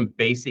 These are some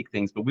basic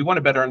things, but we want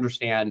to better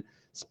understand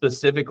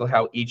specifically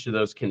how each of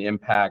those can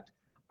impact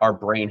our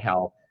brain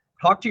health.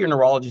 Talk to your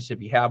neurologist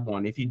if you have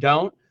one. If you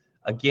don't,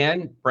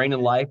 again, Brain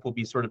and Life will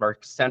be sort of our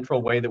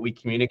central way that we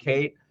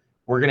communicate.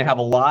 We're going to have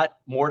a lot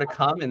more to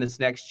come in this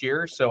next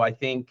year. So I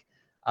think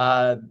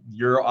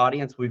your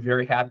audience will be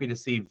very happy to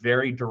see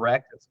very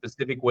direct and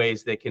specific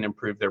ways they can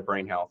improve their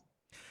brain health.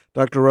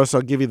 Dr. Rost,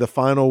 I'll give you the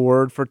final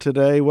word for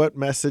today. What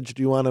message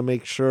do you want to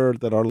make sure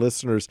that our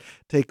listeners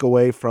take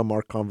away from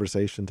our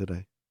conversation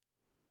today?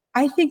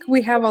 I think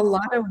we have a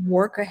lot of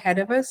work ahead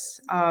of us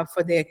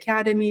for the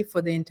Academy,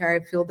 for the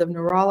entire field of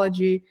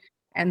neurology,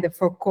 and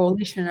for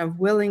Coalition of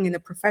Willing in a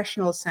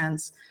professional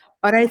sense.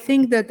 But I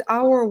think that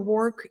our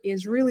work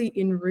is really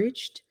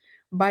enriched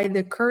by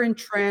the current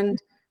trend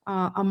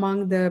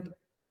among the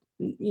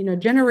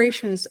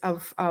generations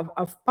of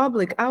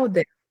public out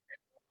there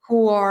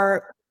who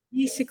are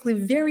basically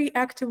very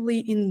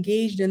actively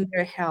engaged in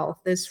their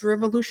health, this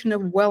revolution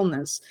of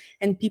wellness,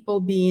 and people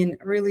being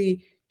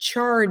really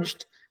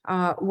charged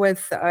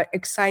with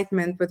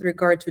excitement with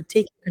regard to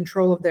taking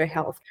control of their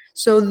health.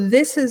 So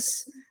this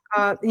is,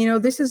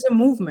 this is a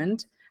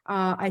movement.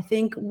 I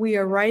think we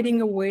are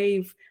riding a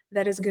wave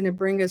that is going to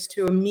bring us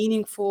to a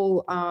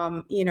meaningful,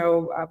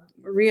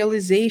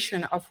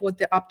 realization of what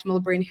the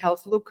optimal brain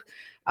health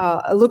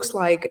looks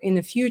like in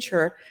the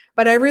future.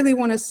 But I really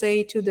want to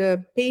say to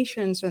the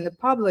patients and the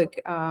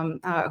public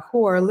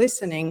who are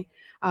listening,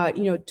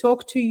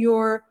 talk to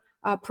your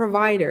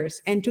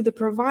providers, and to the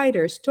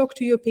providers, talk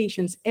to your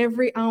patients.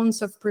 Every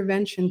ounce of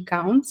prevention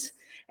counts,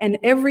 and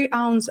every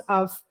ounce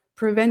of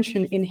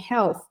prevention in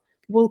health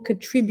will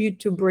contribute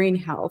to brain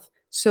health.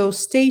 So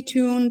stay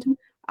tuned,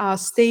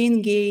 stay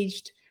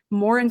engaged.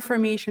 More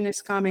information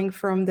is coming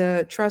from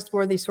the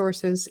trustworthy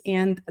sources,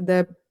 and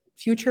the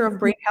future of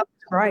brain health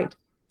is bright.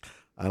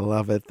 I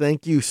love it.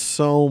 Thank you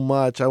so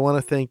much. I want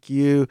to thank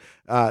you,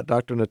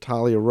 Dr.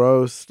 Natalia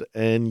Rost,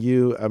 and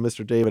you,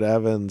 Mr. David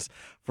Evans,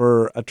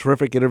 for a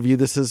terrific interview.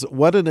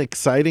 What an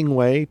exciting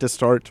way to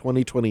start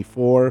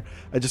 2024.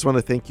 I just want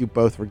to thank you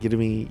both for giving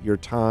me your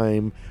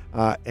time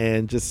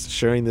and just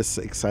sharing this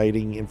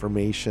exciting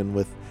information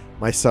with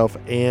myself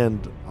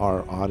and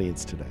our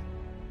audience today.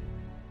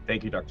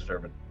 Thank you, Dr.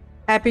 Serban.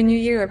 Happy New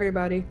Year,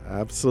 everybody.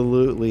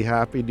 Absolutely.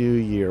 Happy New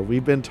Year.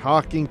 We've been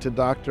talking to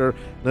Dr.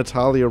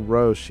 Natalia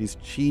Rost. She's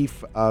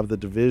chief of the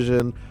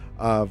Division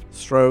of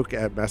Stroke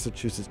at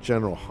Massachusetts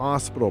General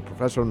Hospital,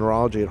 professor of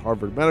neurology at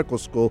Harvard Medical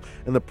School,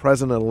 and the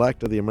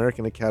president-elect of the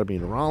American Academy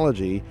of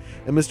Neurology,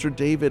 and Mr.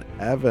 David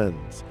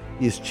Evans.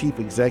 He is chief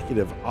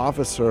executive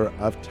officer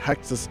of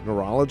Texas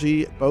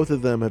Neurology. Both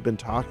of them have been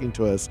talking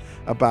to us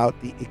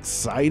about the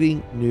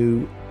exciting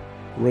new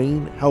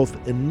brain health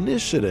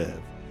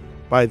initiative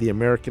by the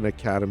American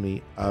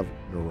Academy of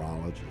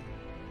Neurology.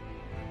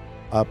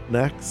 Up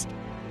next,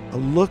 a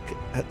look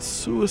at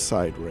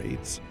suicide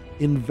rates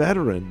in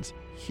veterans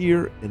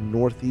here in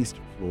Northeast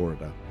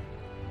Florida.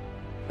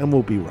 And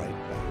we'll be right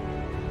back.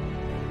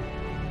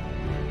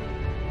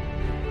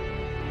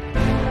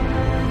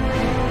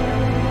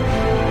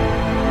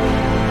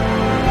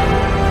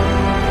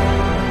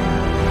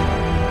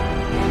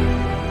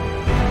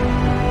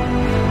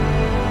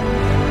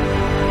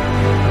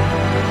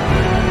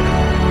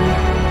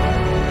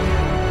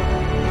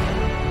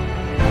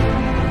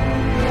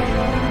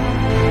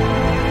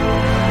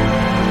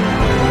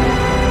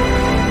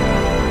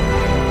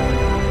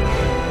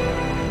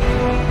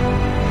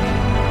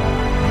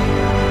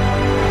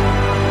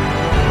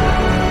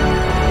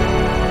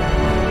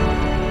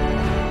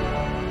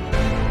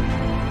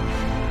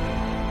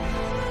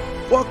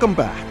 Welcome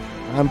back.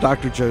 I'm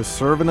Dr. Joe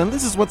Serban, and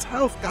this is What's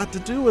Health Got to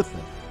Do with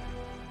It.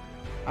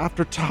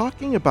 After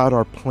talking about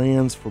our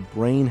plans for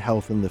brain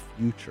health in the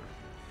future,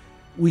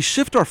 we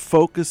shift our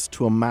focus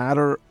to a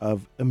matter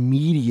of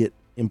immediate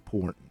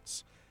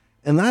importance,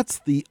 and that's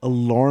the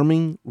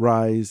alarming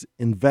rise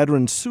in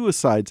veteran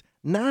suicides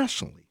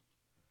nationally.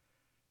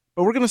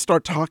 But we're going to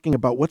start talking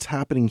about what's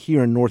happening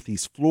here in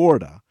Northeast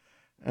Florida,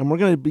 and we're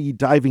going to be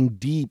diving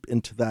deep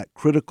into that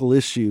critical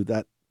issue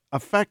that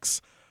affects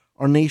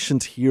our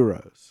nation's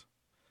heroes.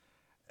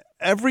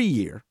 Every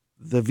year,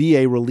 the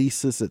VA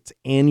releases its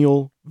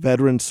annual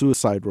Veteran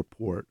Suicide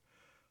Report,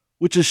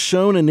 which has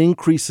shown an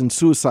increase in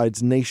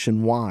suicides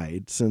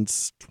nationwide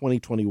since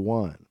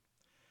 2021.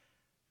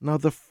 Now,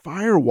 the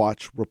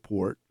Firewatch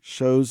report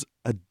shows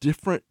a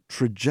different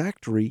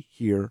trajectory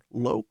here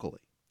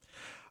locally.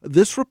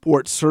 This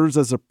report serves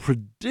as a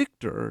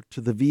predictor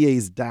to the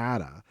VA's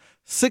data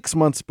 6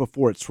 months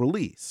before it's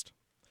released.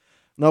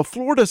 Now,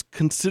 Florida's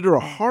considered a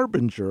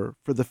harbinger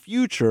for the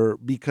future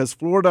because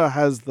Florida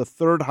has the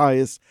third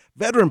highest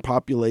veteran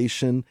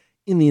population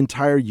in the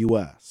entire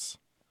U.S.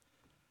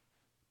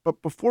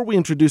 But before we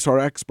introduce our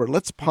expert,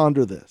 let's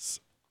ponder this.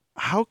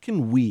 How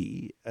can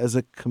we, as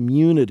a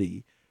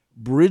community,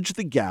 bridge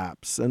the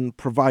gaps and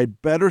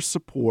provide better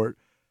support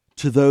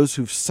to those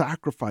who've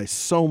sacrificed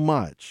so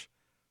much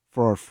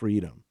for our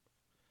freedom?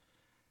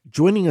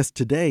 Joining us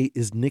today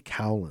is Nick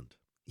Howland.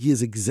 He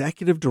is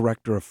Executive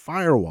Director of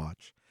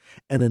Firewatch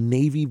and a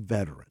Navy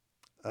veteran.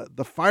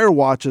 The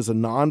Firewatch is a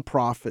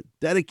nonprofit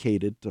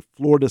dedicated to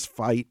Florida's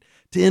fight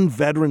to end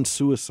veteran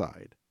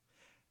suicide.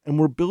 And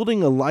we're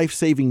building a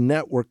life-saving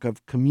network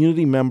of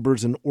community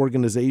members and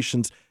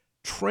organizations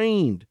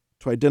trained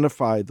to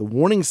identify the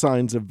warning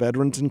signs of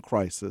veterans in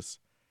crisis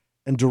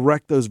and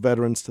direct those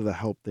veterans to the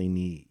help they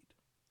need.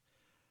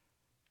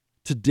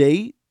 To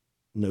date,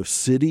 no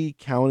city,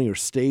 county, or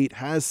state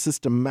has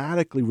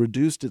systematically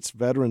reduced its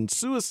veteran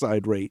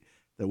suicide rate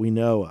that we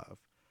know of.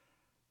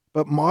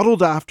 But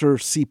modeled after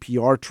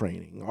CPR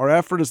training, our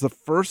effort is the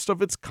first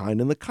of its kind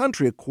in the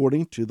country,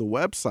 according to the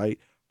website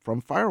from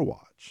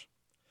Firewatch.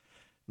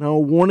 Now, a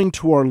warning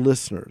to our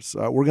listeners.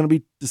 We're going to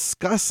be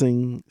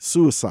discussing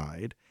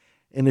suicide,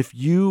 and if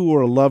you or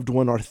a loved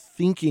one are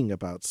thinking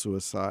about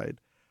suicide,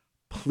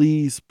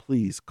 please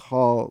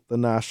call the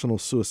National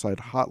Suicide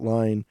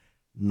Hotline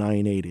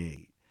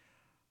 988.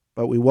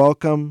 But we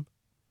welcome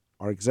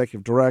our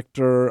Executive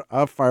Director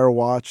of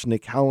Firewatch,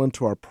 Nick Howland,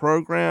 to our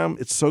program.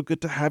 It's so good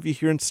to have you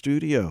here in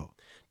studio.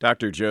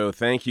 Dr. Joe,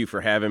 thank you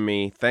for having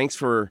me. Thanks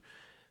for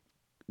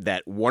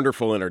that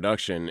wonderful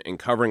introduction and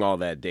covering all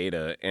that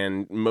data.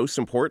 And most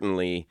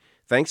importantly,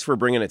 thanks for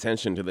bringing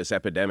attention to this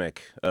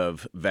epidemic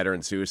of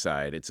veteran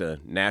suicide. It's a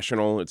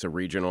national, it's a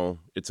regional,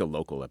 it's a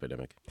local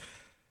epidemic.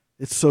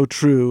 It's so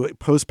true.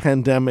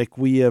 Post-pandemic,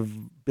 we have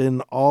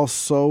been all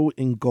so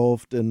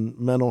engulfed in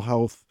mental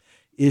health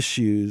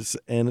issues,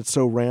 and it's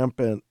so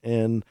rampant,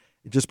 and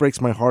it just breaks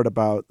my heart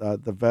about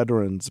the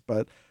veterans.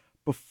 But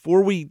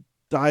before we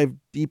dive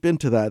deep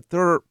into that,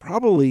 there are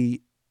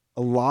probably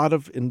a lot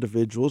of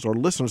individuals or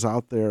listeners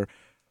out there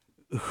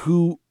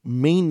who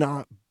may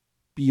not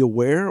be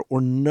aware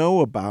or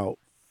know about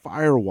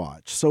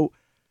Firewatch. So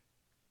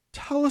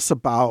tell us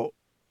about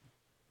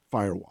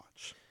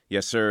Firewatch.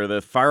 Yes, sir.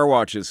 The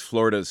Firewatch is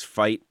Florida's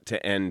fight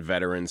to end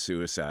veteran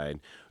suicide,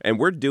 and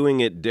we're doing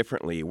it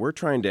differently. We're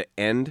trying to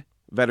end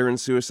veteran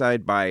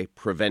suicide by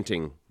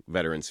preventing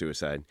veteran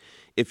suicide.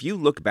 If you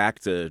look back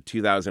to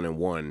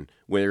 2001,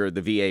 where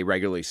the VA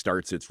regularly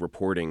starts its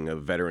reporting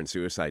of veteran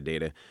suicide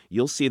data,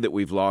 you'll see that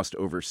we've lost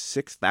over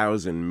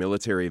 6,000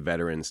 military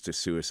veterans to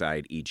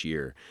suicide each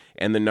year,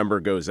 and the number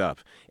goes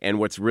up. And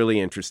what's really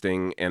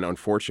interesting and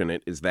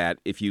unfortunate is that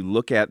if you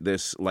look at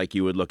this like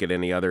you would look at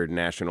any other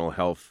national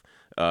health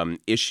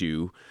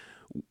issue,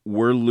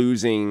 we're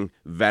losing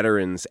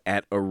veterans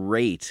at a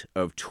rate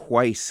of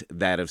twice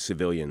that of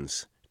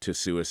civilians to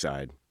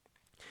suicide.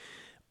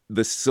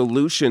 The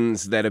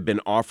solutions that have been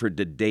offered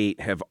to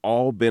date have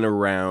all been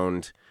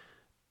around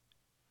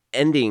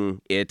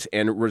ending it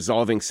and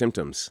resolving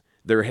symptoms.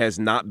 There has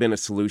not been a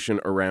solution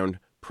around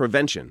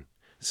prevention.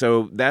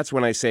 So that's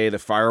when I say the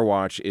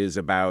Firewatch is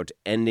about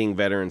ending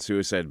veteran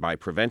suicide by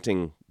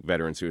preventing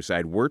veteran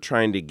suicide. We're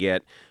trying to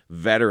get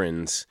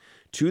veterans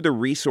to the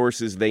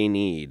resources they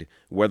need,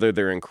 whether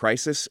they're in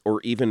crisis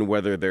or even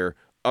whether they're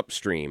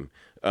upstream,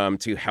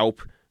 to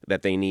help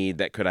that they need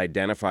that could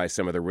identify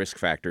some of the risk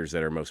factors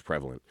that are most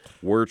prevalent.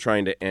 We're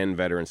trying to end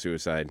veteran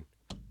suicide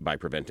by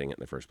preventing it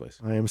in the first place.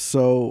 I am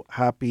so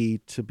happy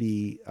to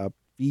be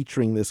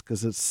featuring this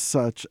because it's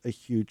such a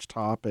huge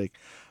topic.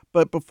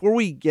 But before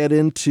we get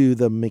into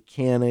the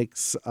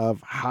mechanics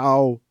of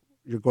how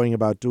you're going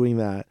about doing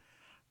that,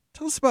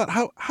 tell us about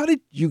how did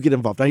you get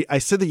involved? I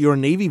said that you're a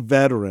Navy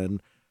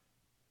veteran.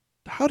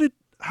 How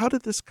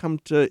did this come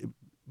to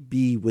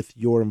be with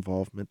your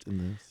involvement in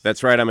this?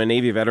 That's right. I'm a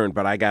Navy veteran,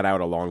 but I got out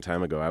a long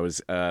time ago. I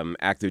was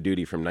active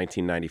duty from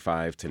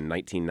 1995 to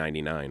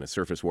 1999, a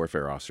surface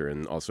warfare officer,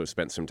 and also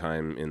spent some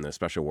time in the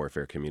special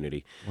warfare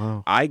community.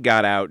 Wow. I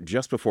got out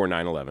just before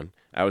 9/11.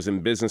 I was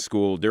in business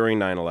school during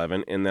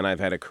 9/11, and then I've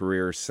had a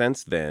career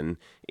since then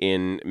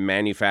in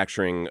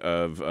manufacturing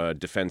of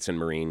defense and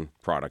marine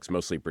products,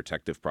 mostly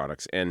protective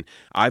products. And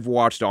I've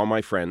watched all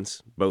my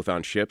friends, both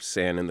on ships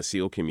and in the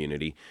SEAL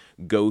community,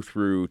 go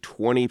through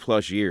 20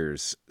 plus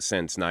years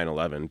since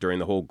 9/11 during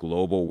the whole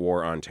global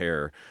war on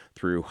terror,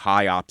 through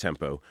high op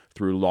tempo,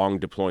 through long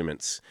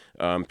deployments,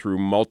 through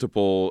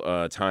multiple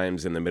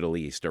times in the Middle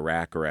East,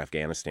 Iraq or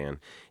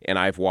Afghanistan. And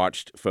I've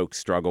watched folks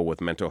struggle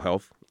with mental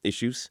health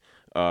issues,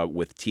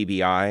 with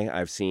TBI.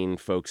 I've seen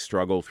folks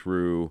struggle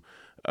through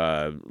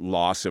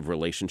loss of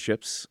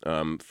relationships,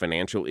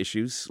 financial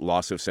issues,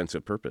 loss of sense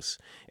of purpose.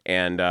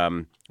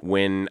 And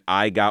when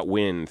I got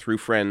wind through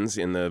friends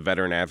in the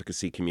veteran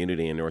advocacy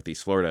community in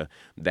Northeast Florida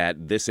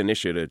that this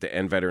initiative to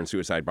end veteran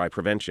suicide by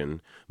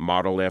prevention,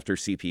 modeled after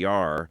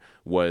CPR,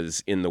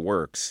 was in the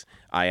works,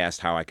 I asked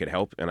how I could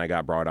help, and I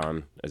got brought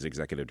on as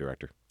executive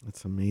director.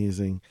 That's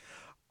amazing.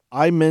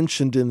 I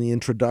mentioned in the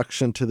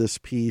introduction to this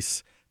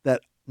piece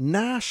that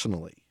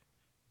nationally,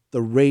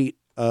 the rate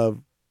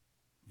of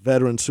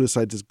veteran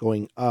suicides is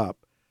going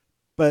up,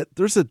 but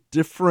there's a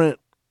different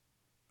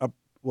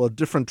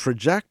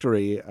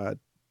trajectory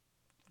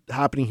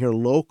happening here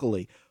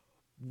locally.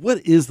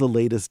 What is the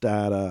latest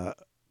data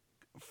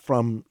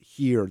from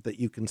here that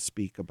you can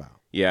speak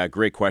about? Yeah,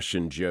 great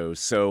question, Joe.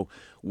 So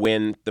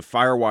when the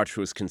Firewatch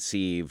was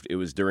conceived, it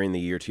was during the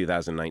year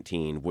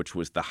 2019, which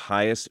was the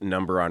highest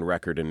number on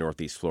record in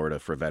Northeast Florida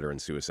for veteran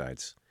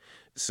suicides.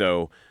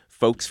 So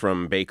folks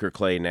from Baker,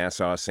 Clay,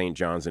 Nassau, St.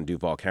 Johns, and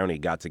Duval County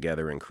got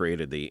together and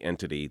created the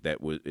entity that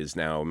is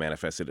now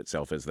manifested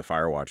itself as the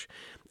Firewatch.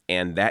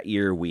 And that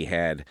year we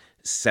had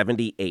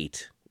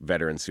 78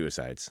 veteran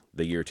suicides,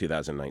 the year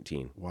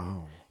 2019.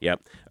 Wow.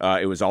 Yep.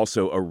 It was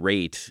also a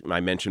rate, I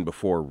mentioned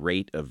before,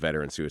 rate of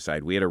veteran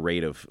suicide. We had a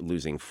rate of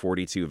losing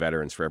 42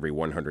 veterans for every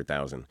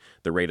 100,000.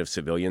 The rate of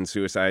civilian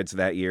suicides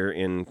that year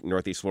in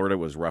Northeast Florida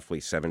was roughly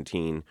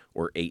 17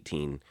 or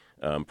 18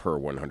 per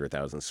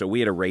 100,000. So we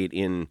had a rate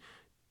in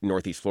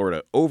Northeast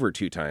Florida over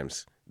 2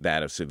 times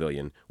that of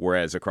civilian,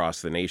 whereas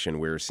across the nation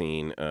we were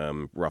seeing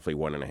roughly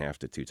 1.5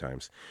 to 2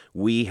 times.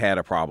 We had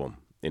a problem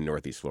in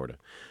Northeast Florida.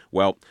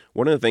 Well,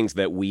 one of the things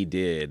that we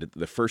did,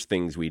 the first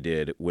things we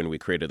did when we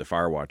created the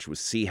Firewatch was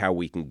see how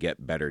we can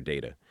get better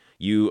data.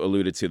 You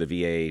alluded to the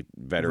VA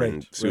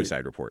veteran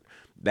suicide report.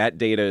 That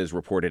data is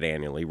reported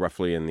annually,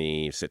 roughly in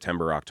the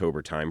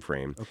September-October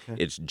timeframe.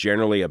 Okay. It's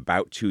generally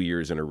about 2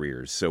 years in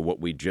arrears. So what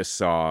we just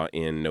saw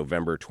in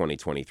November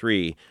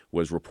 2023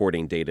 was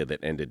reporting data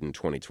that ended in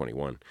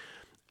 2021.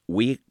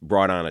 We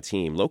brought on a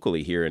team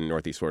locally here in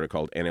Northeast Florida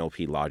called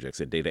NLP Logics,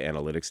 a data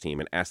analytics team,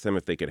 and asked them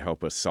if they could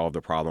help us solve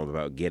the problem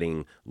about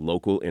getting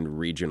local and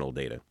regional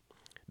data.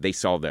 They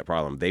solved that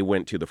problem. They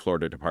went to the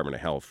Florida Department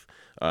of Health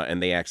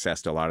and they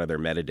accessed a lot of their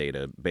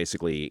metadata,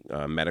 basically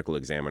medical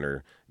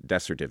examiner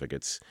death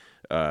certificates,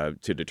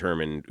 to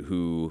determine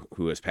who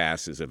has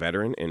passed as a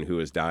veteran and who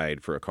has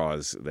died for a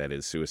cause that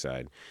is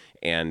suicide.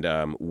 And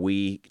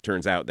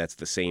turns out that's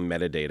the same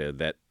metadata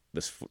that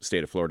the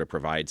state of Florida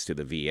provides to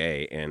the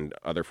VA, and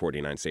other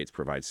 49 states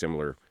provide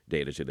similar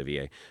data to the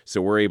VA.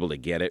 So we're able to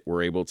get it.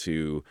 We're able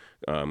to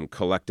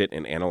collect it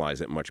and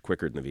analyze it much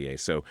quicker than the VA.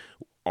 So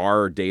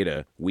our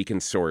data, we can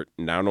sort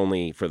not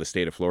only for the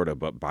state of Florida,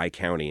 but by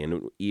county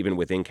and even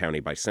within county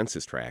by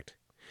census tract.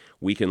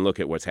 We can look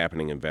at what's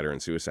happening in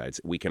veteran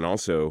suicides. We can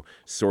also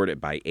sort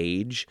it by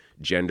age,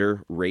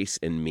 gender, race,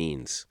 and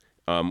means.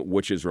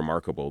 Which is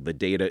remarkable. The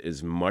data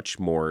is much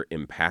more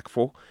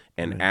impactful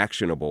and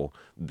actionable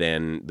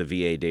than the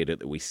VA data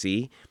that we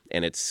see,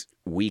 and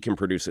we can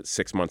produce it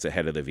 6 months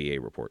ahead of the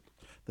VA report.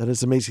 That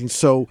is amazing.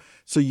 So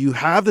you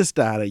have this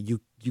data,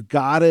 you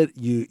got it,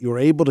 you're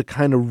able to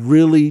kind of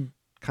really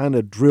kind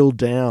of drill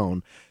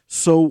down.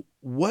 So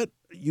what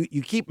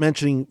you keep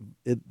mentioning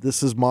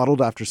this is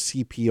modeled after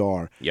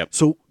CPR. Yep.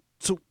 So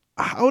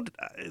how,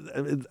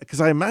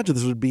 because I imagine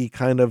this would be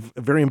kind of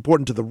very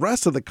important to the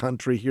rest of the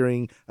country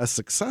hearing a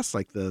success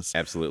like this.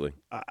 Absolutely.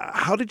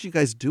 How did you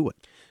guys do it?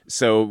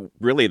 So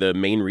really the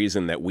main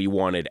reason that we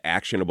wanted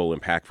actionable,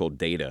 impactful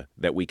data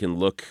that we can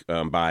look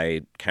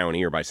by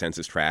county or by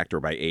census tract or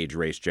by age,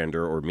 race,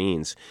 gender, or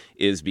means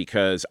is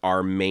because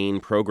our main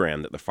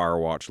program that the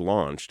Firewatch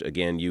launched,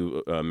 again,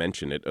 you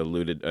mentioned it,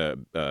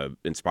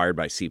 inspired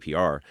by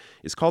CPR,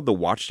 is called the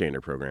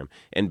Watchstander program.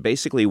 And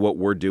basically what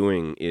we're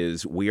doing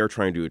is we are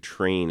trying to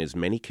train as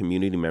many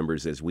community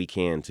members as we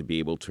can to be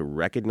able to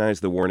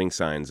recognize the warning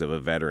signs of a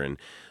veteran,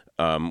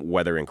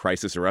 whether in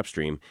crisis or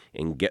upstream,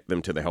 and get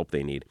them to the help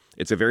they need.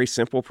 It's a very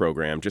simple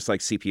program, just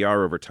like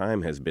CPR over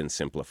time has been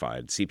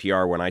simplified.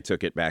 CPR, when I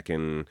took it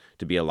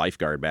to be a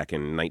lifeguard back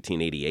in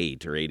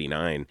 1988 or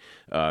 89,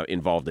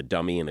 involved a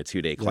dummy and a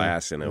 2-day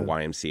class and a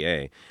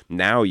YMCA.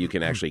 Now you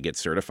can actually get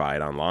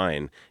certified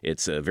online.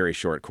 It's a very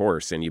short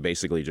course, and you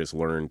basically just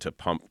learn to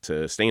pump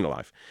to staying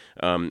alive.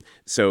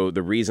 So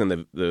the reason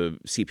the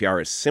CPR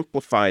has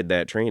simplified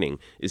that training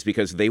is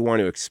because they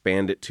want to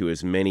expand it to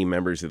as many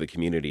members of the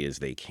community as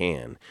they can.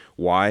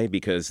 Why?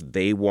 Because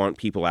they want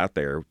people out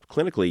there,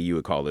 clinically you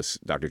would call this,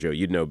 Dr. Joe,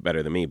 you'd know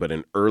better than me, but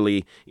an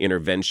early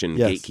intervention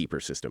gatekeeper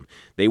system.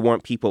 They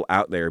want people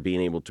out there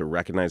being able to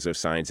recognize those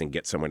signs and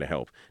get someone to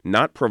help.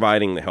 Not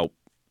providing the help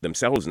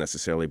themselves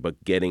necessarily,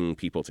 but getting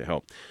people to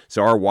help.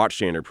 So our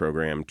Watchstander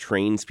program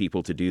trains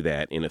people to do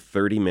that in a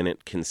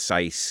 30-minute,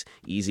 concise,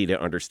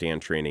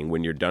 easy-to-understand training.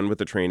 When you're done with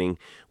the training,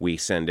 we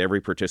send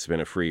every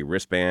participant a free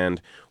wristband,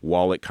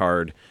 wallet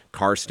card,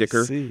 car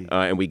sticker,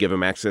 and we give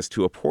them access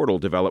to a portal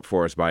developed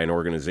for us by an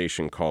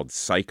organization called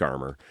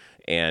PsychArmor.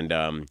 And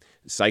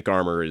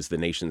PsychArmor is the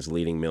nation's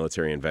leading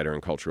military and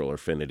veteran cultural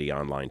affinity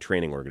online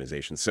training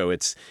organization. So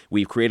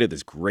we've created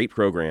this great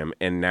program,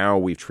 and now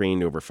we've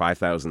trained over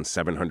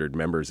 5,700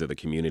 members of the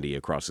community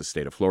across the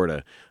state of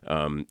Florida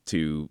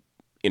to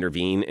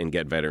intervene and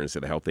get veterans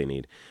to the help they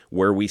need.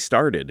 Where we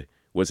started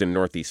was in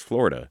Northeast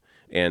Florida.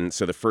 And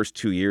so the first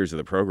 2 years of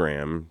the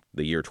program,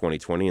 the year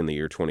 2020 and the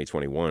year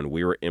 2021,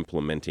 we were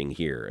implementing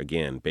here.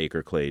 Again,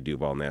 Baker, Clay,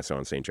 Duval, Nassau,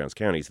 and St. Johns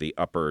counties, the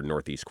upper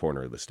northeast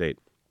corner of the state.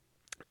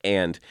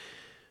 And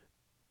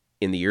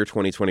in the year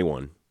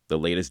 2021, the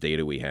latest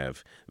data we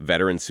have,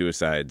 veteran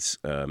suicides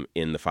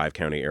in the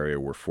 5-county area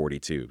were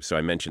 42. So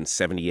I mentioned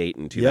 78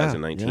 in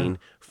 2019,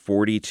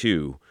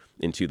 42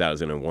 in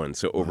 2001.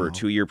 So over a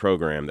 2-year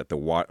program, that the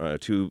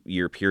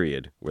 2-year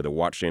period where the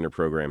Watchstander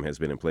program has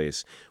been in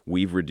place,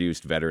 we've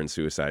reduced veteran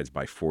suicides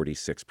by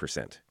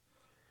 46%.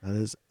 That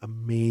is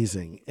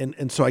amazing.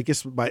 And so I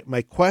guess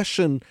my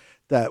question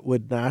that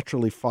would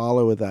naturally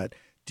follow with that,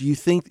 do you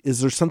think,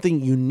 is there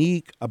something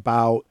unique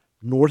about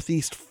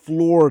Northeast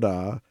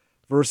Florida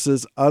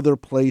versus other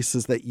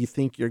places that you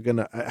think you're going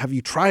to, have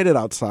you tried it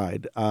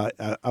outside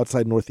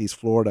Northeast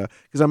Florida?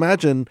 Because I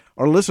imagine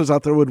our listeners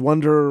out there would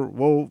wonder,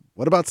 well,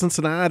 what about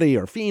Cincinnati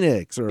or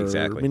Phoenix or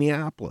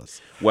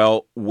Minneapolis?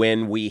 Well,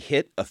 when we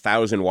hit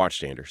 1,000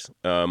 watchstanders,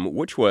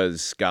 which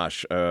was,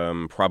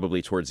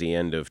 probably towards the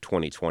end of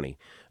 2020,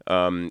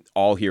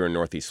 all here in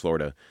Northeast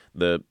Florida,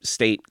 the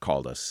state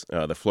called us,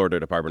 the Florida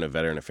Department of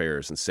Veteran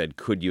Affairs, and said,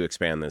 could you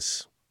expand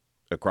this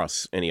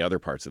across any other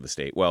parts of the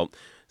state? Well,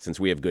 since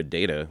we have good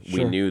data,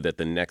 we knew that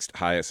the next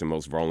highest and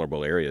most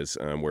vulnerable areas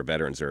where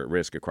veterans are at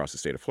risk across the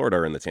state of Florida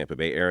are in the Tampa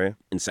Bay area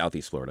and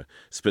Southeast Florida,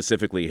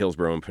 specifically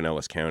Hillsborough and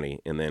Pinellas County,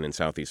 and then in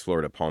Southeast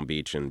Florida, Palm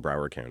Beach and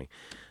Broward County.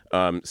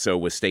 So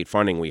with state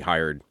funding, we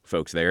hired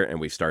folks there, and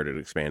we started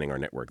expanding our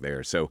network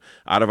there. So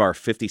out of our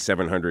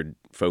 5,700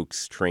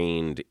 folks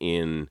trained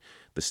in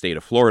the state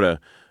of Florida,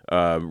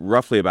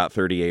 roughly about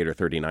 3,800 or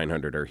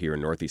 3,900 are here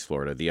in Northeast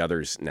Florida. The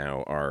others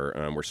now are,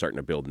 we're starting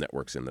to build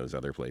networks in those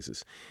other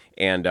places.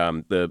 And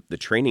the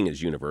training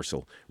is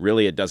universal.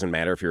 Really, it doesn't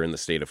matter if you're in the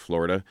state of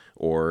Florida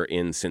or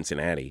in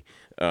Cincinnati.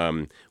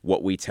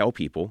 What we tell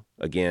people,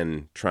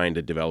 again, trying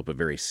to develop a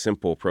very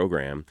simple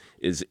program,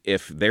 is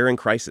if they're in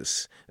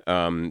crisis,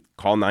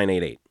 call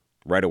 988.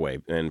 Right away.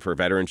 And for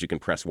veterans, you can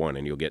press 1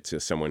 and you'll get to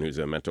someone who's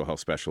a mental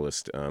health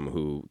specialist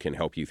who can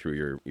help you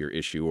through your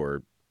issue,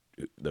 or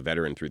the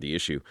veteran through the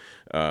issue.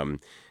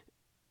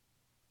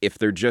 If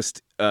they're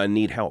just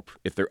need help,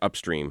 if they're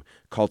upstream,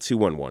 call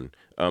 211.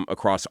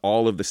 Across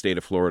all of the state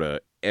of Florida,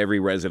 every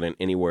resident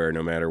anywhere,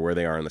 no matter where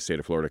they are in the state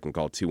of Florida, can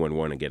call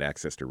 211 and get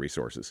access to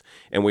resources.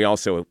 And we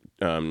also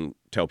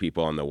tell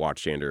people on the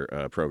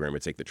Watchstander program to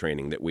take the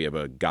training that we have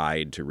a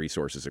guide to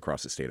resources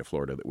across the state of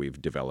Florida that we've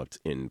developed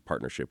in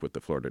partnership with the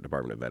Florida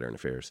Department of Veteran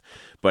Affairs.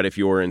 But if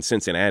you're in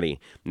Cincinnati,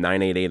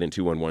 988 and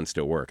 211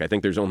 still work. I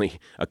think there's only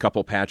a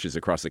couple patches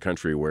across the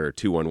country where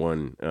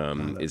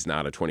 211 is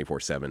not a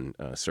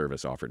 24/7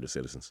 service offered to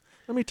citizens.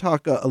 Let me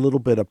talk a little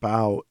bit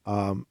about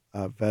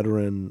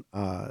veteran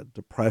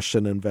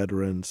depression and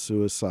veteran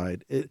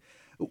suicide.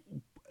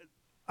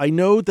 I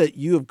know that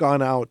you have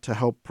gone out to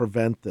help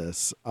prevent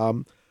this.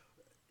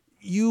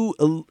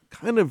 You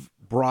kind of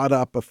brought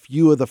up a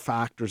few of the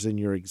factors in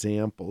your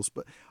examples,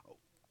 but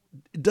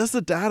does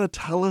the data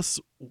tell us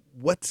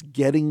what's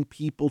getting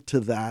people to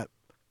that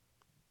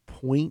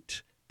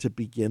point to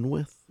begin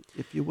with,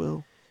 if you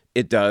will?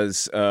 It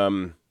does.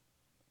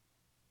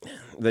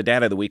 The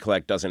data that we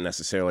collect doesn't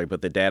necessarily,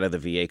 but the data the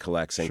VA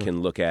collects and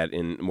can look at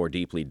in more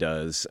deeply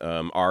does.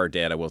 Our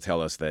data will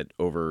tell us that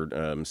over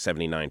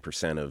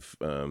 79% of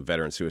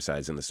veteran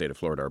suicides in the state of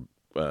Florida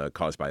are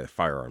caused by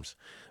firearms.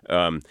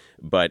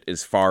 But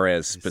as far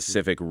as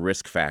specific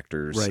risk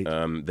factors,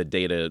 the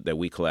data that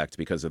we collect,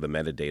 because of the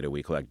metadata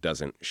we collect,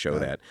 doesn't show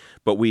that.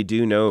 But we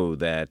do know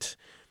that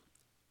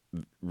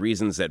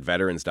reasons that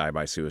veterans die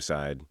by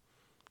suicide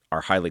are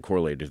highly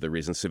correlated to the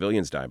reasons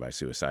civilians die by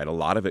suicide. A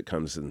lot of it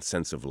comes in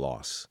sense of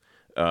loss.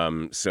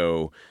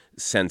 So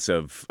sense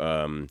of,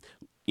 in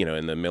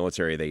the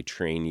military, they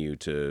train you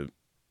to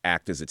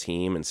act as a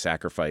team and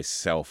sacrifice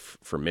self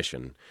for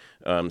mission.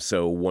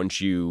 So once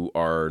you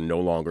are no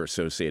longer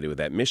associated with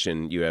that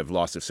mission, you have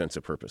loss of sense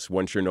of purpose.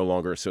 Once you're no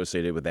longer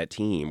associated with that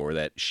team or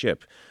that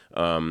ship,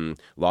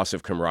 loss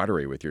of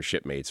camaraderie with your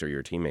shipmates or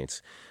your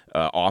teammates.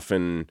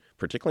 Often,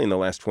 particularly in the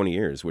last 20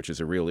 years, which is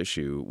a real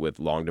issue with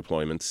long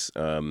deployments,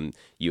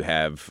 you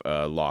have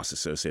loss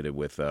associated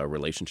with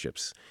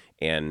relationships.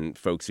 And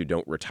folks who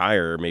don't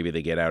retire, maybe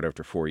they get out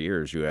after 4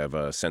 years, you have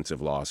a sense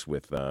of loss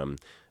with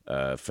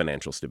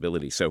financial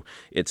stability. So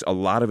it's a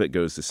lot of it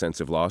goes to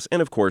sense of loss.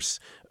 And of course,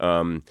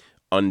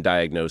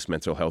 undiagnosed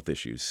mental health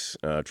issues,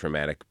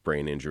 traumatic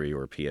brain injury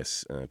or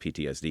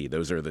PTSD.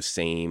 Those are the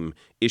same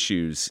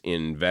issues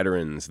in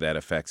veterans that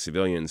affect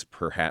civilians,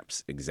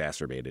 perhaps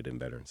exacerbated in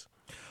veterans.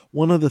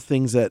 One of the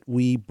things that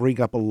we bring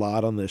up a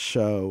lot on this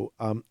show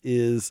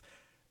is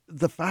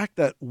the fact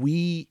that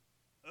we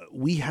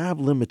have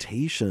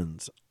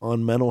limitations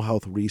on mental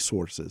health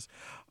resources,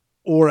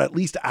 or at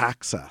least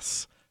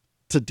access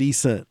to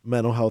decent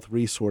mental health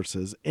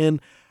resources.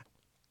 And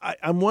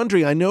I'm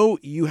wondering, I know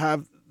you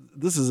have,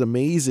 this is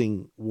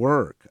amazing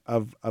work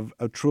of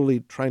truly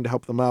trying to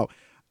help them out.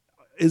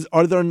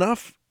 Are there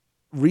enough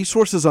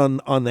resources on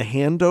the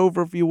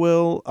handover, if you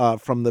will,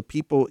 from the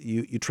people,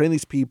 you train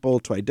these people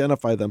to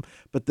identify them,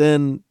 but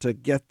then to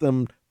get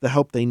them the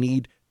help they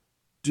need?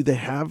 Do they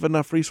have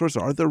enough resources?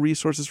 Are there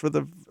resources for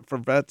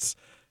vets,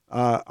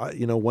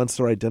 once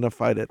they're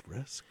identified at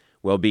risk?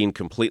 Well, being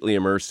completely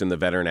immersed in the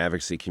veteran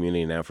advocacy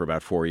community now for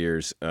about 4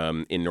 years,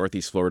 in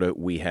Northeast Florida,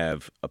 we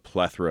have a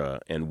plethora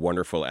and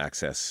wonderful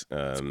access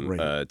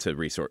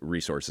to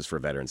resources for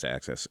veterans to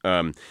access.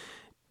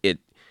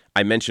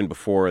 I mentioned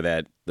before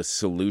that the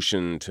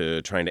solution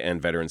to trying to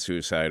end veteran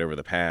suicide over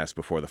the past,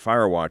 before the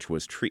fire watch,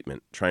 was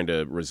treatment, trying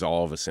to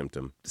resolve a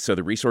symptom. So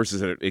the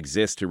resources that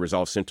exist to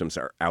resolve symptoms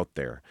are out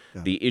there.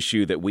 Yeah. The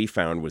issue that we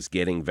found was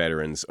getting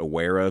veterans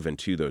aware of and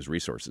to those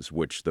resources,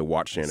 which the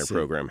Watchstander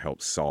program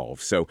helps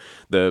solve. So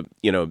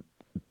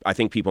I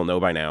think people know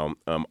by now,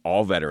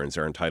 all veterans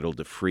are entitled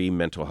to free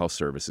mental health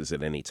services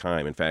at any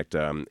time. In fact,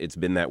 it's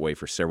been that way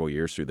for several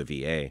years through the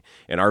VA.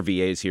 And our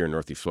VAs here in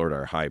Northeast Florida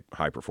are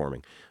high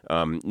performing.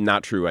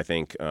 Not true, I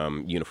think,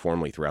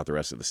 uniformly throughout the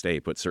rest of the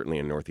state, but certainly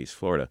in Northeast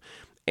Florida.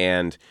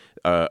 And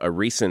a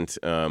recent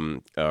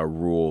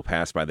rule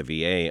passed by the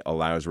VA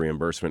allows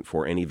reimbursement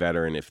for any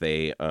veteran if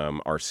they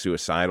are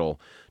suicidal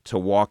to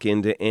walk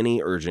into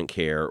any urgent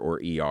care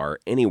or ER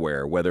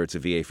anywhere, whether it's a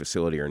VA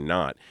facility or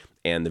not.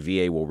 And the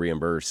VA will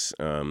reimburse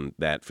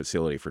that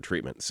facility for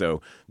treatment.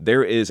 So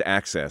there is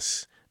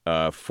access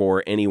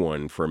for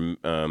anyone, for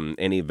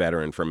any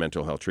veteran, for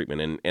mental health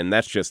treatment. And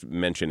that's just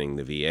mentioning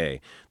the VA.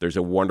 There's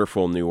a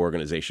wonderful new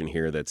organization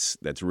here that's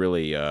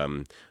really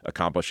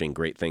accomplishing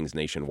great things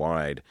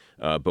nationwide.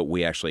 But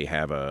we actually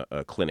have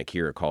a clinic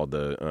here called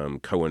the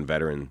Cohen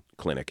Veteran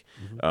Clinic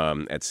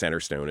at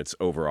Centerstone. It's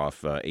over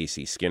off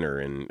AC Skinner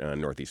in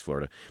Northeast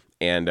Florida.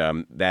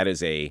 And that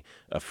is a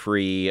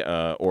free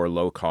or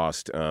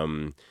low-cost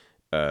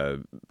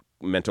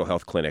mental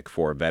health clinic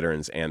for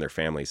veterans and their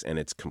families, and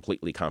it's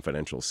completely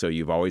confidential. So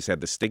you've always had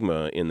the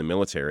stigma in the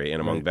military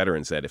and among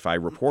veterans that if I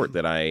report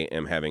that I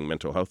am having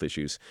mental health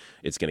issues,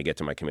 it's going to get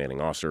to my commanding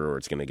officer, or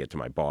it's going to get to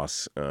my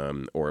boss,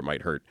 or it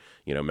might hurt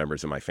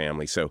members of my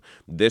family. So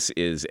this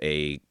is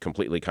a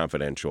completely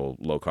confidential,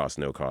 low-cost,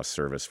 no-cost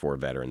service for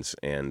veterans,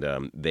 and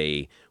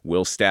they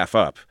will staff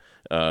up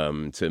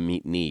to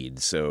meet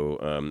needs.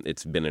 So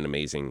it's been an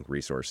amazing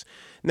resource.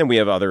 And then we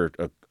have other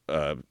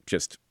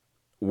just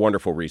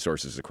wonderful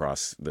resources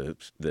across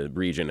the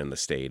region and the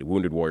state.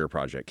 Wounded Warrior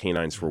Project,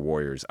 Canines for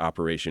Warriors,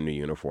 Operation New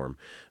Uniform,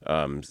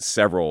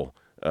 several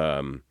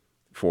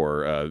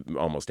for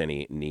almost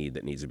any need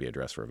that needs to be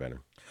addressed for a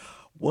veteran.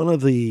 One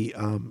of the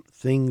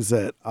things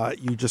that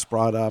you just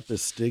brought up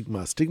is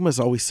stigma. Stigma is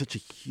always such a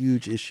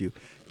huge issue.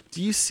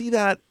 Do you see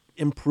that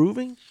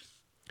improving?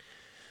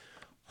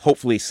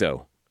 Hopefully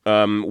so.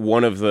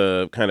 One of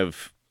the kind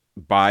of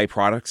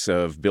byproducts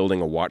of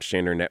building a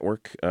Watchstander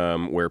network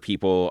where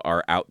people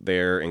are out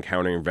there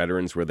encountering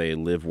veterans where they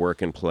live,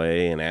 work, and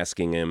play and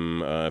asking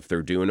them if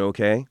they're doing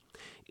okay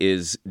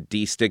is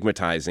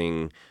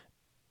destigmatizing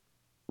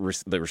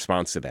the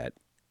response to that.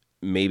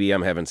 Maybe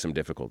I'm having some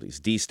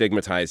difficulties.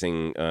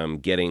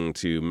 Destigmatizing getting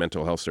to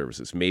mental health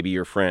services. Maybe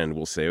your friend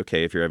will say,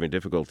 okay, if you're having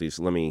difficulties,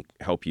 let me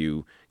help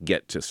you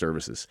get to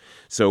services.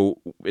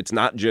 So it's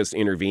not just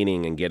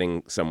intervening and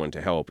getting someone to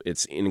help.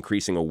 It's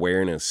increasing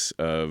awareness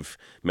of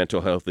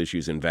mental health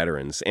issues in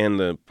veterans and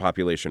the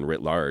population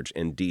writ large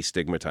and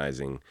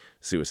destigmatizing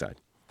suicide.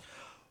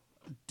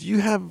 Do you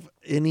have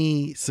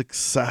any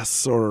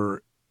success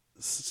or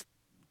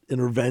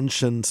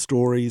intervention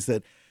stories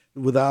that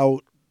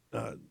without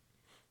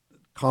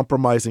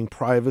compromising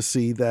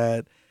privacy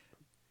that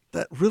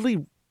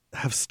really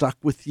have stuck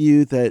with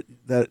you that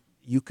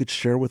you could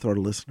share with our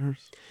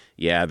listeners?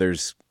 Yeah,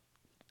 there's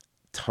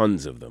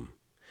tons of them.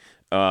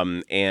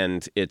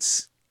 And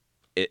it's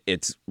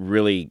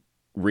really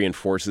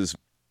reinforces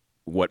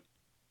what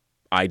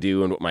I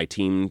do and what my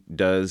team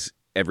does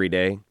every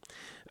day.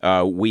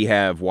 We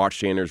have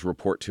Watchstanders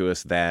report to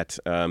us that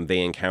they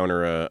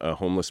encounter a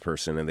homeless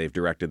person and they've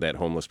directed that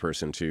homeless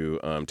person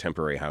to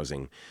temporary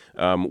housing.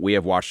 We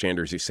have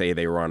Watchstanders who say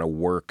they were on a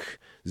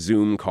work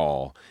Zoom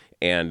call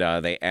and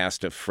they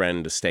asked a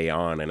friend to stay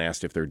on and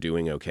asked if they're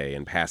doing okay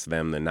and passed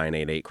them the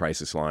 988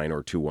 crisis line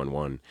or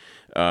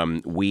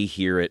 211. We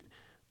hear it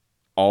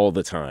all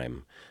the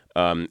time.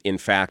 In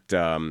fact,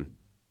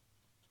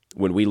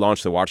 when we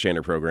launched the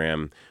Watchstander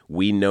program,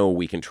 we know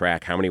we can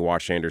track how many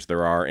Watchstanders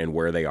there are and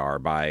where they are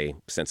by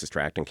census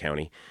tract and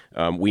county.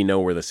 We know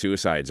where the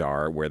suicides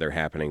are, where they're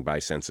happening by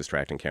census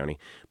tract and county.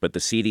 But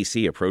the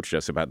CDC approached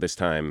us about this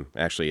time,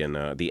 actually in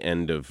the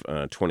end of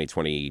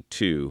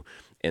 2022,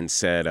 and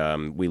said,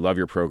 we love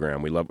your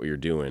program. We love what you're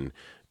doing.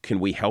 Can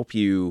we help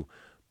you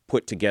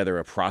put together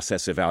a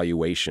process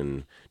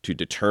evaluation to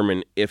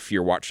determine if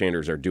your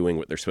Watchstanders are doing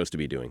what they're supposed to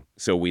be doing?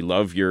 So we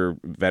love your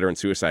veteran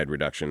suicide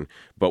reduction,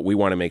 but we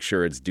want to make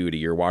sure it's due to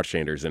your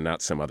Watchstanders and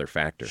not some other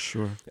factor.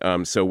 Sure.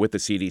 So with the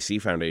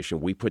CDC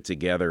Foundation, we put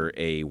together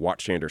a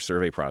Watchstander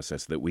survey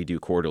process that we do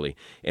quarterly,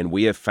 and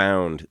we have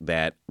found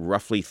that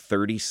roughly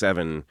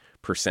 37%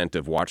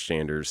 of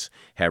Watchstanders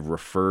have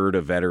referred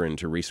a veteran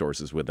to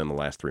resources within the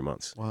last 3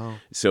 months. Wow.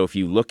 So if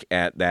you look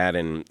at that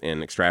and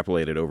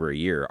extrapolate it over a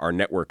year, our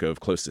network of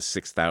close to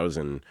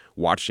 6,000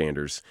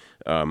 Watchstanders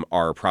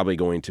are probably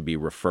going to be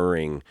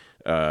referring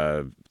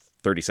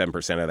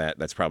 37% of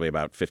that's probably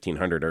about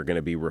 1,500 are going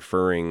to be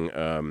referring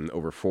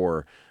over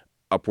 4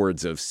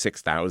 upwards of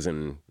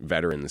 6,000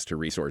 veterans to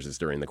resources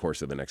during the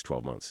course of the next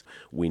 12 months.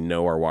 We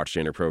know our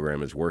Watchstander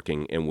program is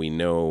working, and we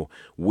know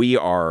we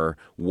are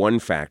one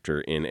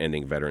factor in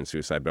ending veteran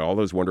suicide, but all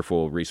those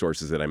wonderful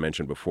resources that I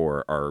mentioned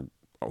before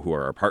who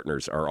are our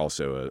partners are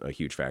also a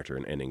huge factor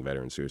in ending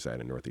veteran suicide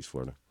in Northeast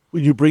Florida.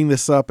 When you bring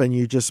this up and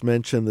you just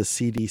mentioned the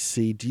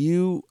CDC, do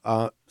you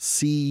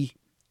see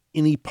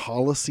any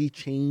policy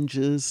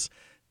changes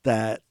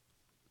that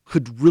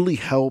could really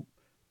help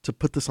to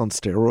put this on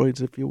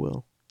steroids, if you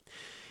will?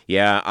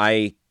 Yeah,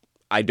 I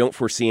don't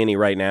foresee any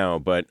right now,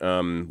 but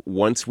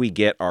once we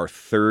get our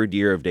third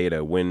year of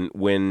data,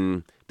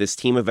 when this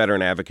team of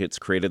veteran advocates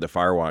created the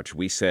Firewatch,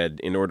 we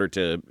said in order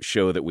to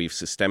show that we've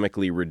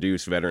systemically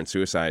reduced veteran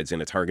suicides in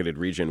a targeted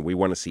region, we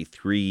want to see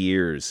 3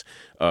 years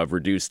of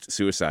reduced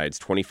suicides,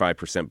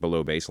 25%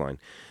 below baseline.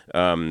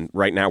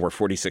 Right now, we're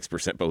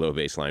 46% below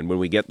baseline. When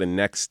we get the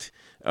next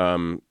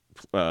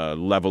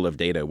level of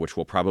data, which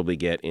we'll probably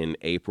get in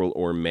April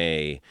or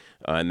May,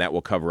 and that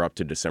will cover up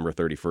to December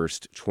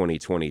 31st,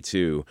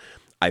 2022,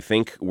 I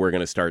think we're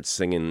going to start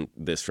singing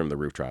this from the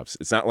rooftops.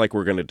 It's not like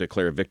we're going to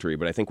declare victory,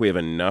 but I think we have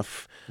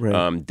enough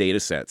data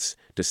sets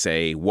to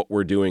say what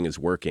we're doing is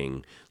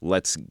working.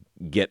 Let's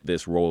get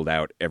this rolled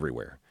out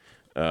everywhere.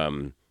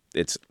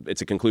 It's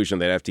a conclusion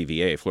that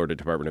FDVA, Florida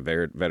Department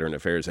of Veteran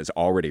Affairs, has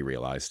already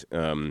realized,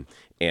 and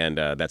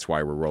that's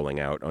why we're rolling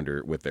out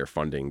with their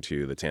funding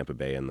to the Tampa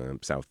Bay and the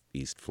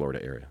Southeast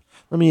Florida area.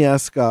 Let me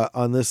ask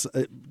on this,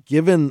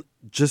 given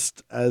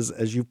just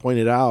as you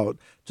pointed out,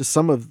 just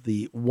some of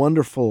the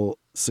wonderful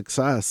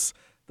success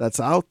that's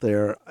out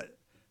there,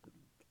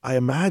 I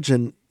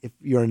imagine if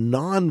you're a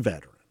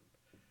non-veteran,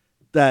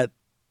 that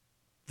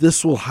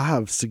this will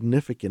have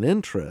significant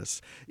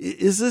interest.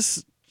 Is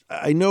this,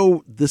 I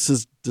know this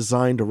is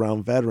designed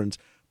around veterans,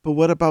 but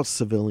what about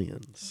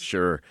civilians?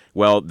 Sure.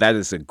 Well, that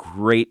is a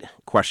great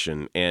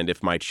question. And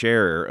if my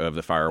chair of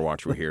the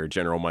Firewatch were here,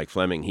 General Mike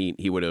Fleming,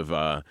 he would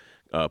have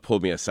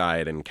pulled me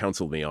aside and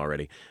counseled me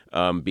already,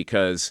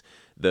 because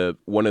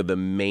one of the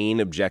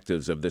main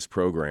objectives of this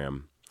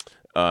program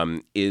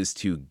is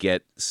to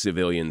get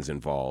civilians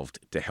involved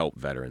to help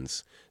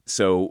veterans.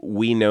 So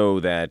we know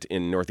that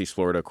in Northeast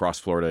Florida, across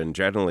Florida, and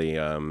generally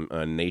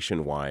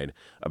nationwide,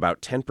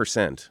 about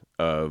 10%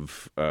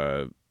 of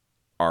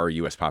our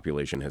U.S.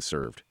 population has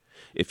served.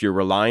 If you're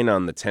relying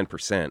on the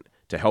 10%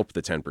 to help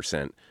the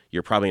 10%,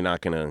 you're probably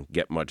not going to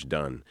get much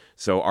done.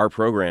 So our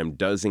program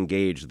does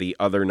engage the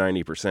other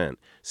 90%,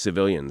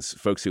 civilians,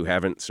 folks who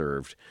haven't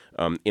served,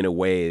 in a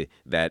way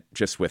that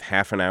just with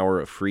half an hour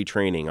of free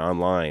training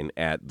online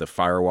at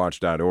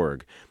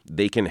thefirewatch.org,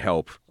 they can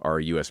help our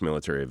U.S.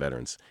 military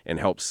veterans and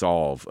help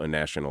solve a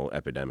national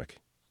epidemic.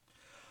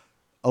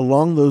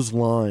 Along those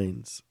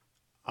lines,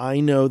 I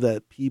know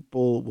that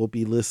people will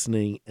be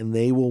listening and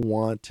they will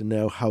want to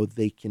know how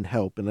they can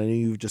help. And I know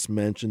you've just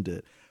mentioned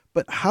it.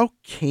 But what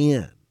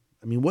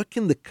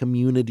can the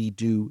community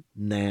do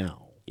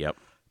now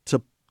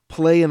to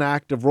play an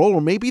active role?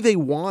 Or maybe they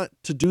want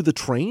to do the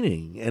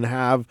training and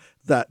have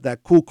that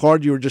cool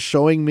card you were just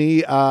showing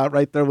me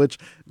right there, which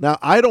now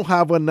I don't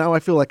have one. Now I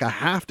feel like I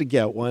have to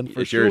get one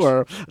for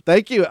sure.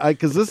 Thank you.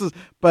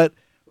 But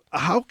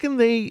how can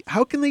they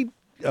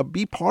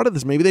be part of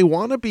this? Maybe they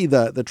want to be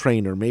the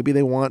trainer. Maybe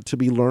they want to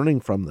be learning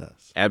from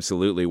this.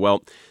 Absolutely.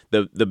 Well,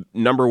 the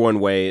number one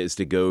way is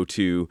to go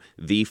to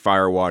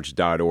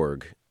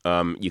thefirewatch.org.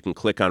 You can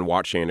click on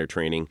Watchstander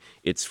training.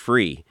 It's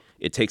free.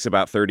 It takes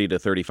about 30 to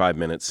 35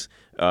 minutes.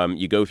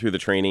 You go through the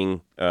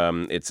training.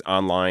 It's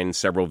online,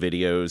 several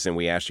videos, and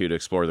we ask you to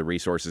explore the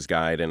resources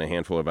guide and a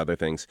handful of other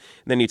things.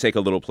 And then you take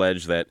a little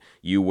pledge that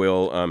you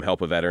will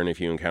help a veteran if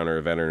you encounter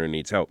a veteran who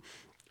needs help.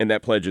 And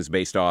that pledge is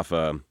based off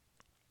a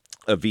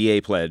VA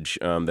pledge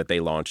that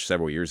they launched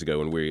several years ago,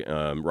 and we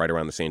right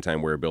around the same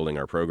time we were building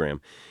our program.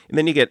 And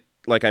then you get,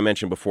 like I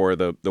mentioned before,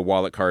 the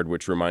wallet card,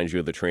 which reminds you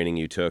of the training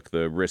you took,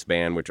 the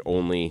wristband, which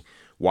only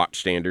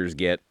Watchstanders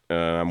get.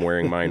 I'm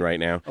wearing mine right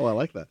now. Oh, I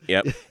like that.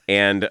 Yep.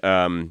 And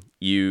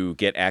you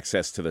get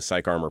access to the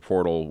Psych Armor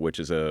portal, which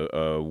is a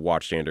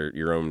Watchstander,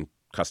 your own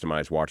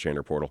customized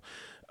Watchstander portal.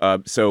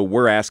 So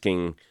we're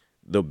asking,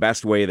 the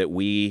best way that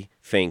we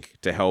think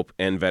to help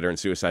end veteran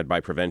suicide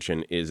by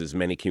prevention is as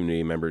many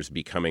community members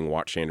becoming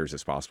Watchstanders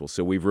as possible.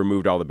 So we've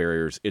removed all the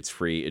barriers. It's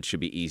free. It should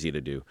be easy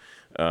to do.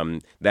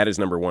 That is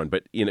number one.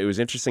 But it was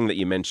interesting that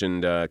you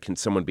mentioned, can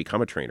someone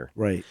become a trainer?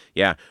 Right.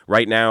 Yeah.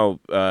 Right now,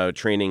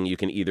 training, you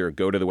can either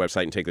go to the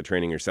website and take the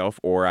training yourself,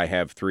 or I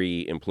have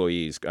 3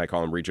 employees, I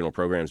call them regional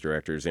programs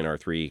directors in our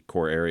 3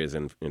 core areas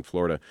in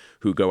Florida,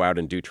 who go out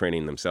and do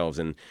training themselves.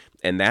 And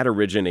that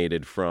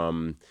originated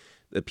from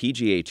the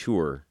PGA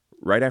Tour.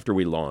 Right after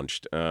we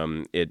launched,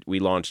 we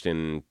launched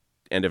in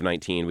end of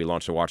 19. We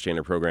launched a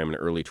Watchstander program in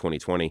early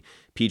 2020.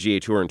 PGA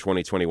Tour in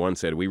 2021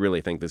 said, we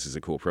really think this is a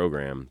cool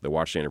program, the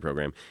Watchstander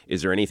program.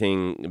 Is there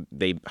anything,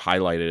 they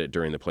highlighted it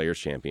during the Players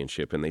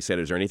Championship, and they said,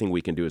 is there anything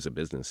we can do as a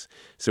business?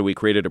 So we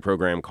created a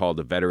program called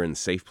the Veterans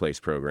Safe Place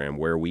Program,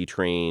 where we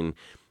train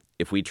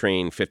if we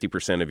train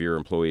 50% of your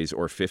employees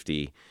or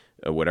 50,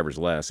 whatever's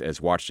less, as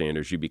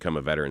watchstanders, you become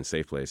a veteran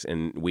safe place.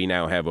 And we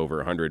now have over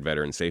 100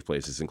 veteran safe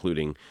places,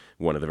 including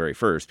one of the very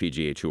first,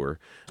 PGA Tour.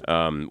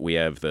 We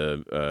have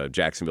the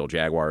Jacksonville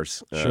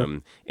Jaguars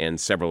and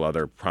several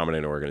other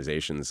prominent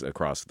organizations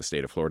across the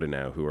state of Florida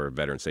now who are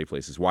veteran safe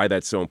places. Why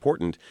that's so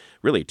important,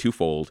 really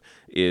twofold,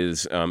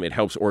 is it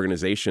helps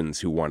organizations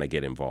who want to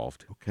get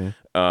involved. Okay.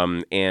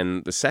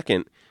 And the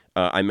second,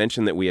 I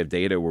mentioned that we have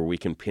data where we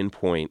can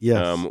pinpoint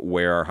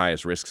where our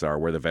highest risks are,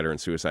 where the veteran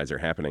suicides are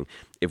happening.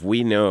 If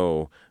we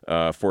know,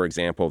 for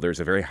example, there's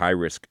a very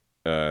high-risk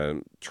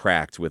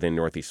tract within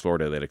Northeast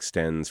Florida that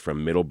extends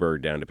from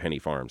Middleburg down to Penny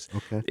Farms.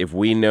 Okay. If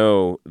we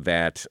know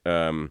that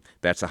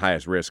that's the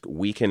highest risk,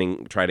 we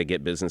can try to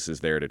get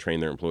businesses there to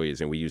train their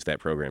employees, and we use that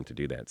program to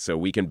do that. So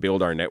we can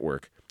build our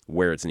network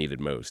where it's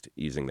needed most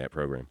using that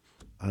program.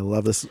 I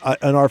love this.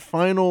 In our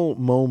final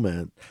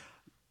moment,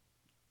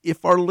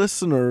 if our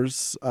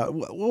listeners,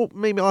 well,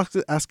 maybe I'll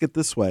ask it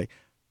this way.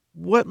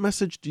 What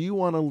message do you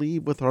want to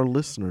leave with our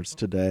listeners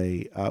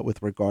today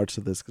with regards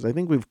to this? Because I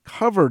think we've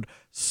covered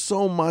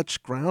so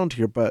much ground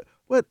here, but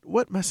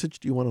what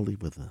message do you want to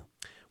leave with them?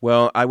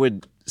 Well, I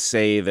would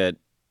say that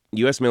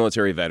U.S.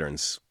 military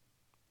veterans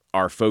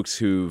are folks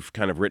who've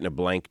kind of written a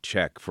blank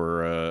check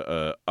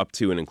for up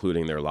to and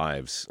including their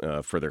lives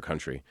for their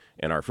country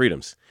and our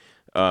freedoms.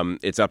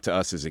 It's up to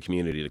us as a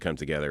community to come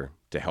together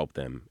to help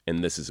them,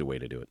 and this is a way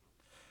to do it.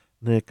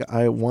 Nick,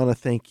 I want to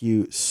thank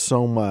you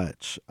so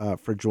much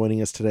for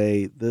joining us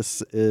today.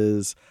 This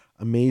is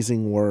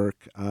amazing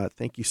work.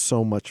 Thank you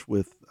so much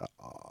with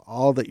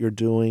all that you're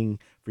doing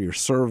for your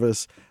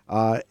service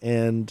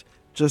and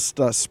just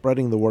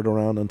spreading the word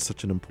around on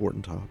such an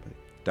important topic.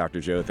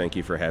 Dr. Joe, thank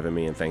you for having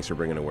me, and thanks for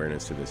bringing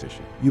awareness to this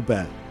issue. You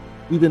bet.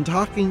 We've been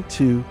talking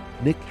to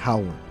Nick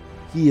Howland.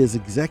 He is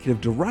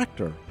Executive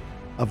Director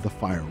of the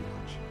Fire Watch.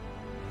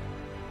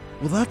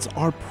 Well, that's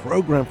our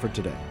program for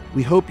today.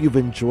 We hope you've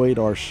enjoyed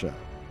our show.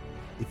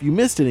 If you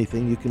missed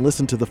anything, you can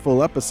listen to the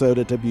full episode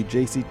at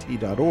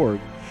wjct.org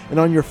and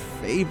on your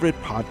favorite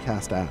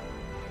podcast app.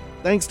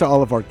 Thanks to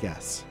all of our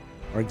guests.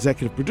 Our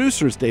executive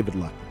producer is David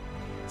Lucker.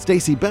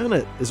 Stacy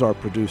Bennett is our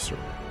producer.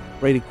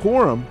 Brady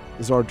Quorum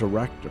is our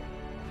director.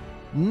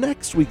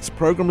 Next week's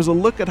program is a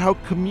look at how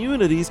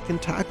communities can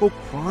tackle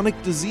chronic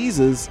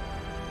diseases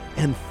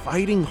and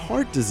fighting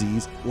heart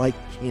disease like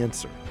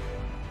cancer.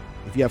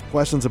 If you have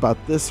questions about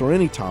this or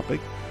any topic,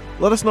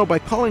 let us know by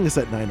calling us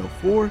at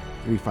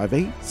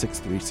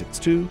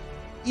 904-358-6362,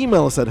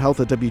 email us at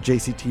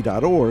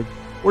health@wjct.org,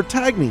 or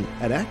tag me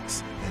at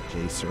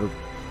x@jservin.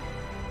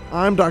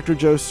 I'm Dr.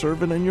 Joe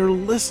Servin, and you're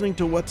listening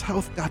to What's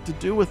Health Got to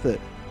Do with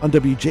It on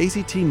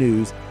WJCT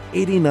News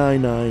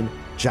 89.9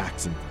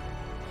 Jacksonville.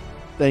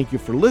 Thank you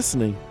for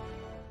listening,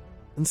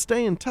 and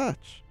stay in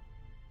touch.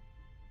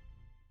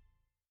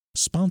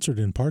 Sponsored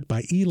in part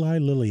by Eli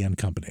Lilly and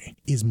Company.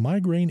 Is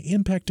migraine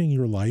impacting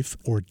your life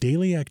or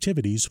daily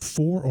activities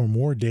 4 or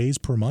more days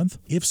per month?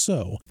 If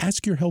so,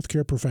 ask your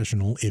healthcare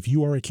professional if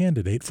you are a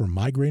candidate for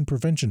migraine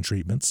prevention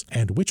treatments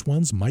and which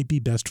ones might be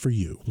best for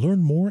you.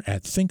 Learn more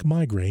at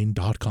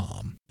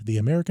thinkmigraine.com. The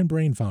American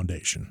Brain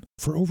Foundation.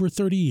 For over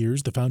 30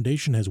 years, the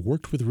foundation has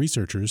worked with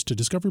researchers to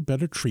discover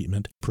better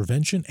treatment,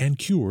 prevention, and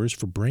cures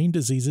for brain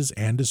diseases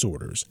and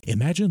disorders.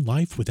 Imagine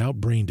life without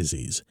brain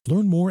disease.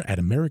 Learn more at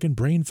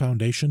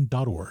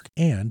AmericanBrainFoundation.org.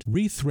 And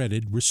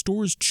Rethreaded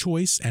restores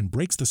choice and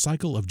breaks the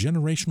cycle of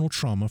generational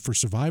trauma for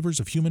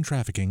survivors of human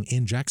trafficking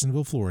in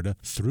Jacksonville, Florida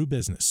through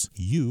business.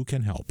 You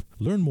can help.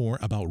 Learn more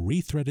about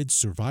Rethreaded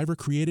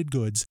survivor-created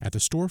goods at the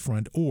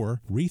storefront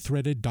or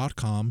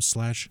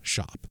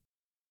rethreaded.com/shop.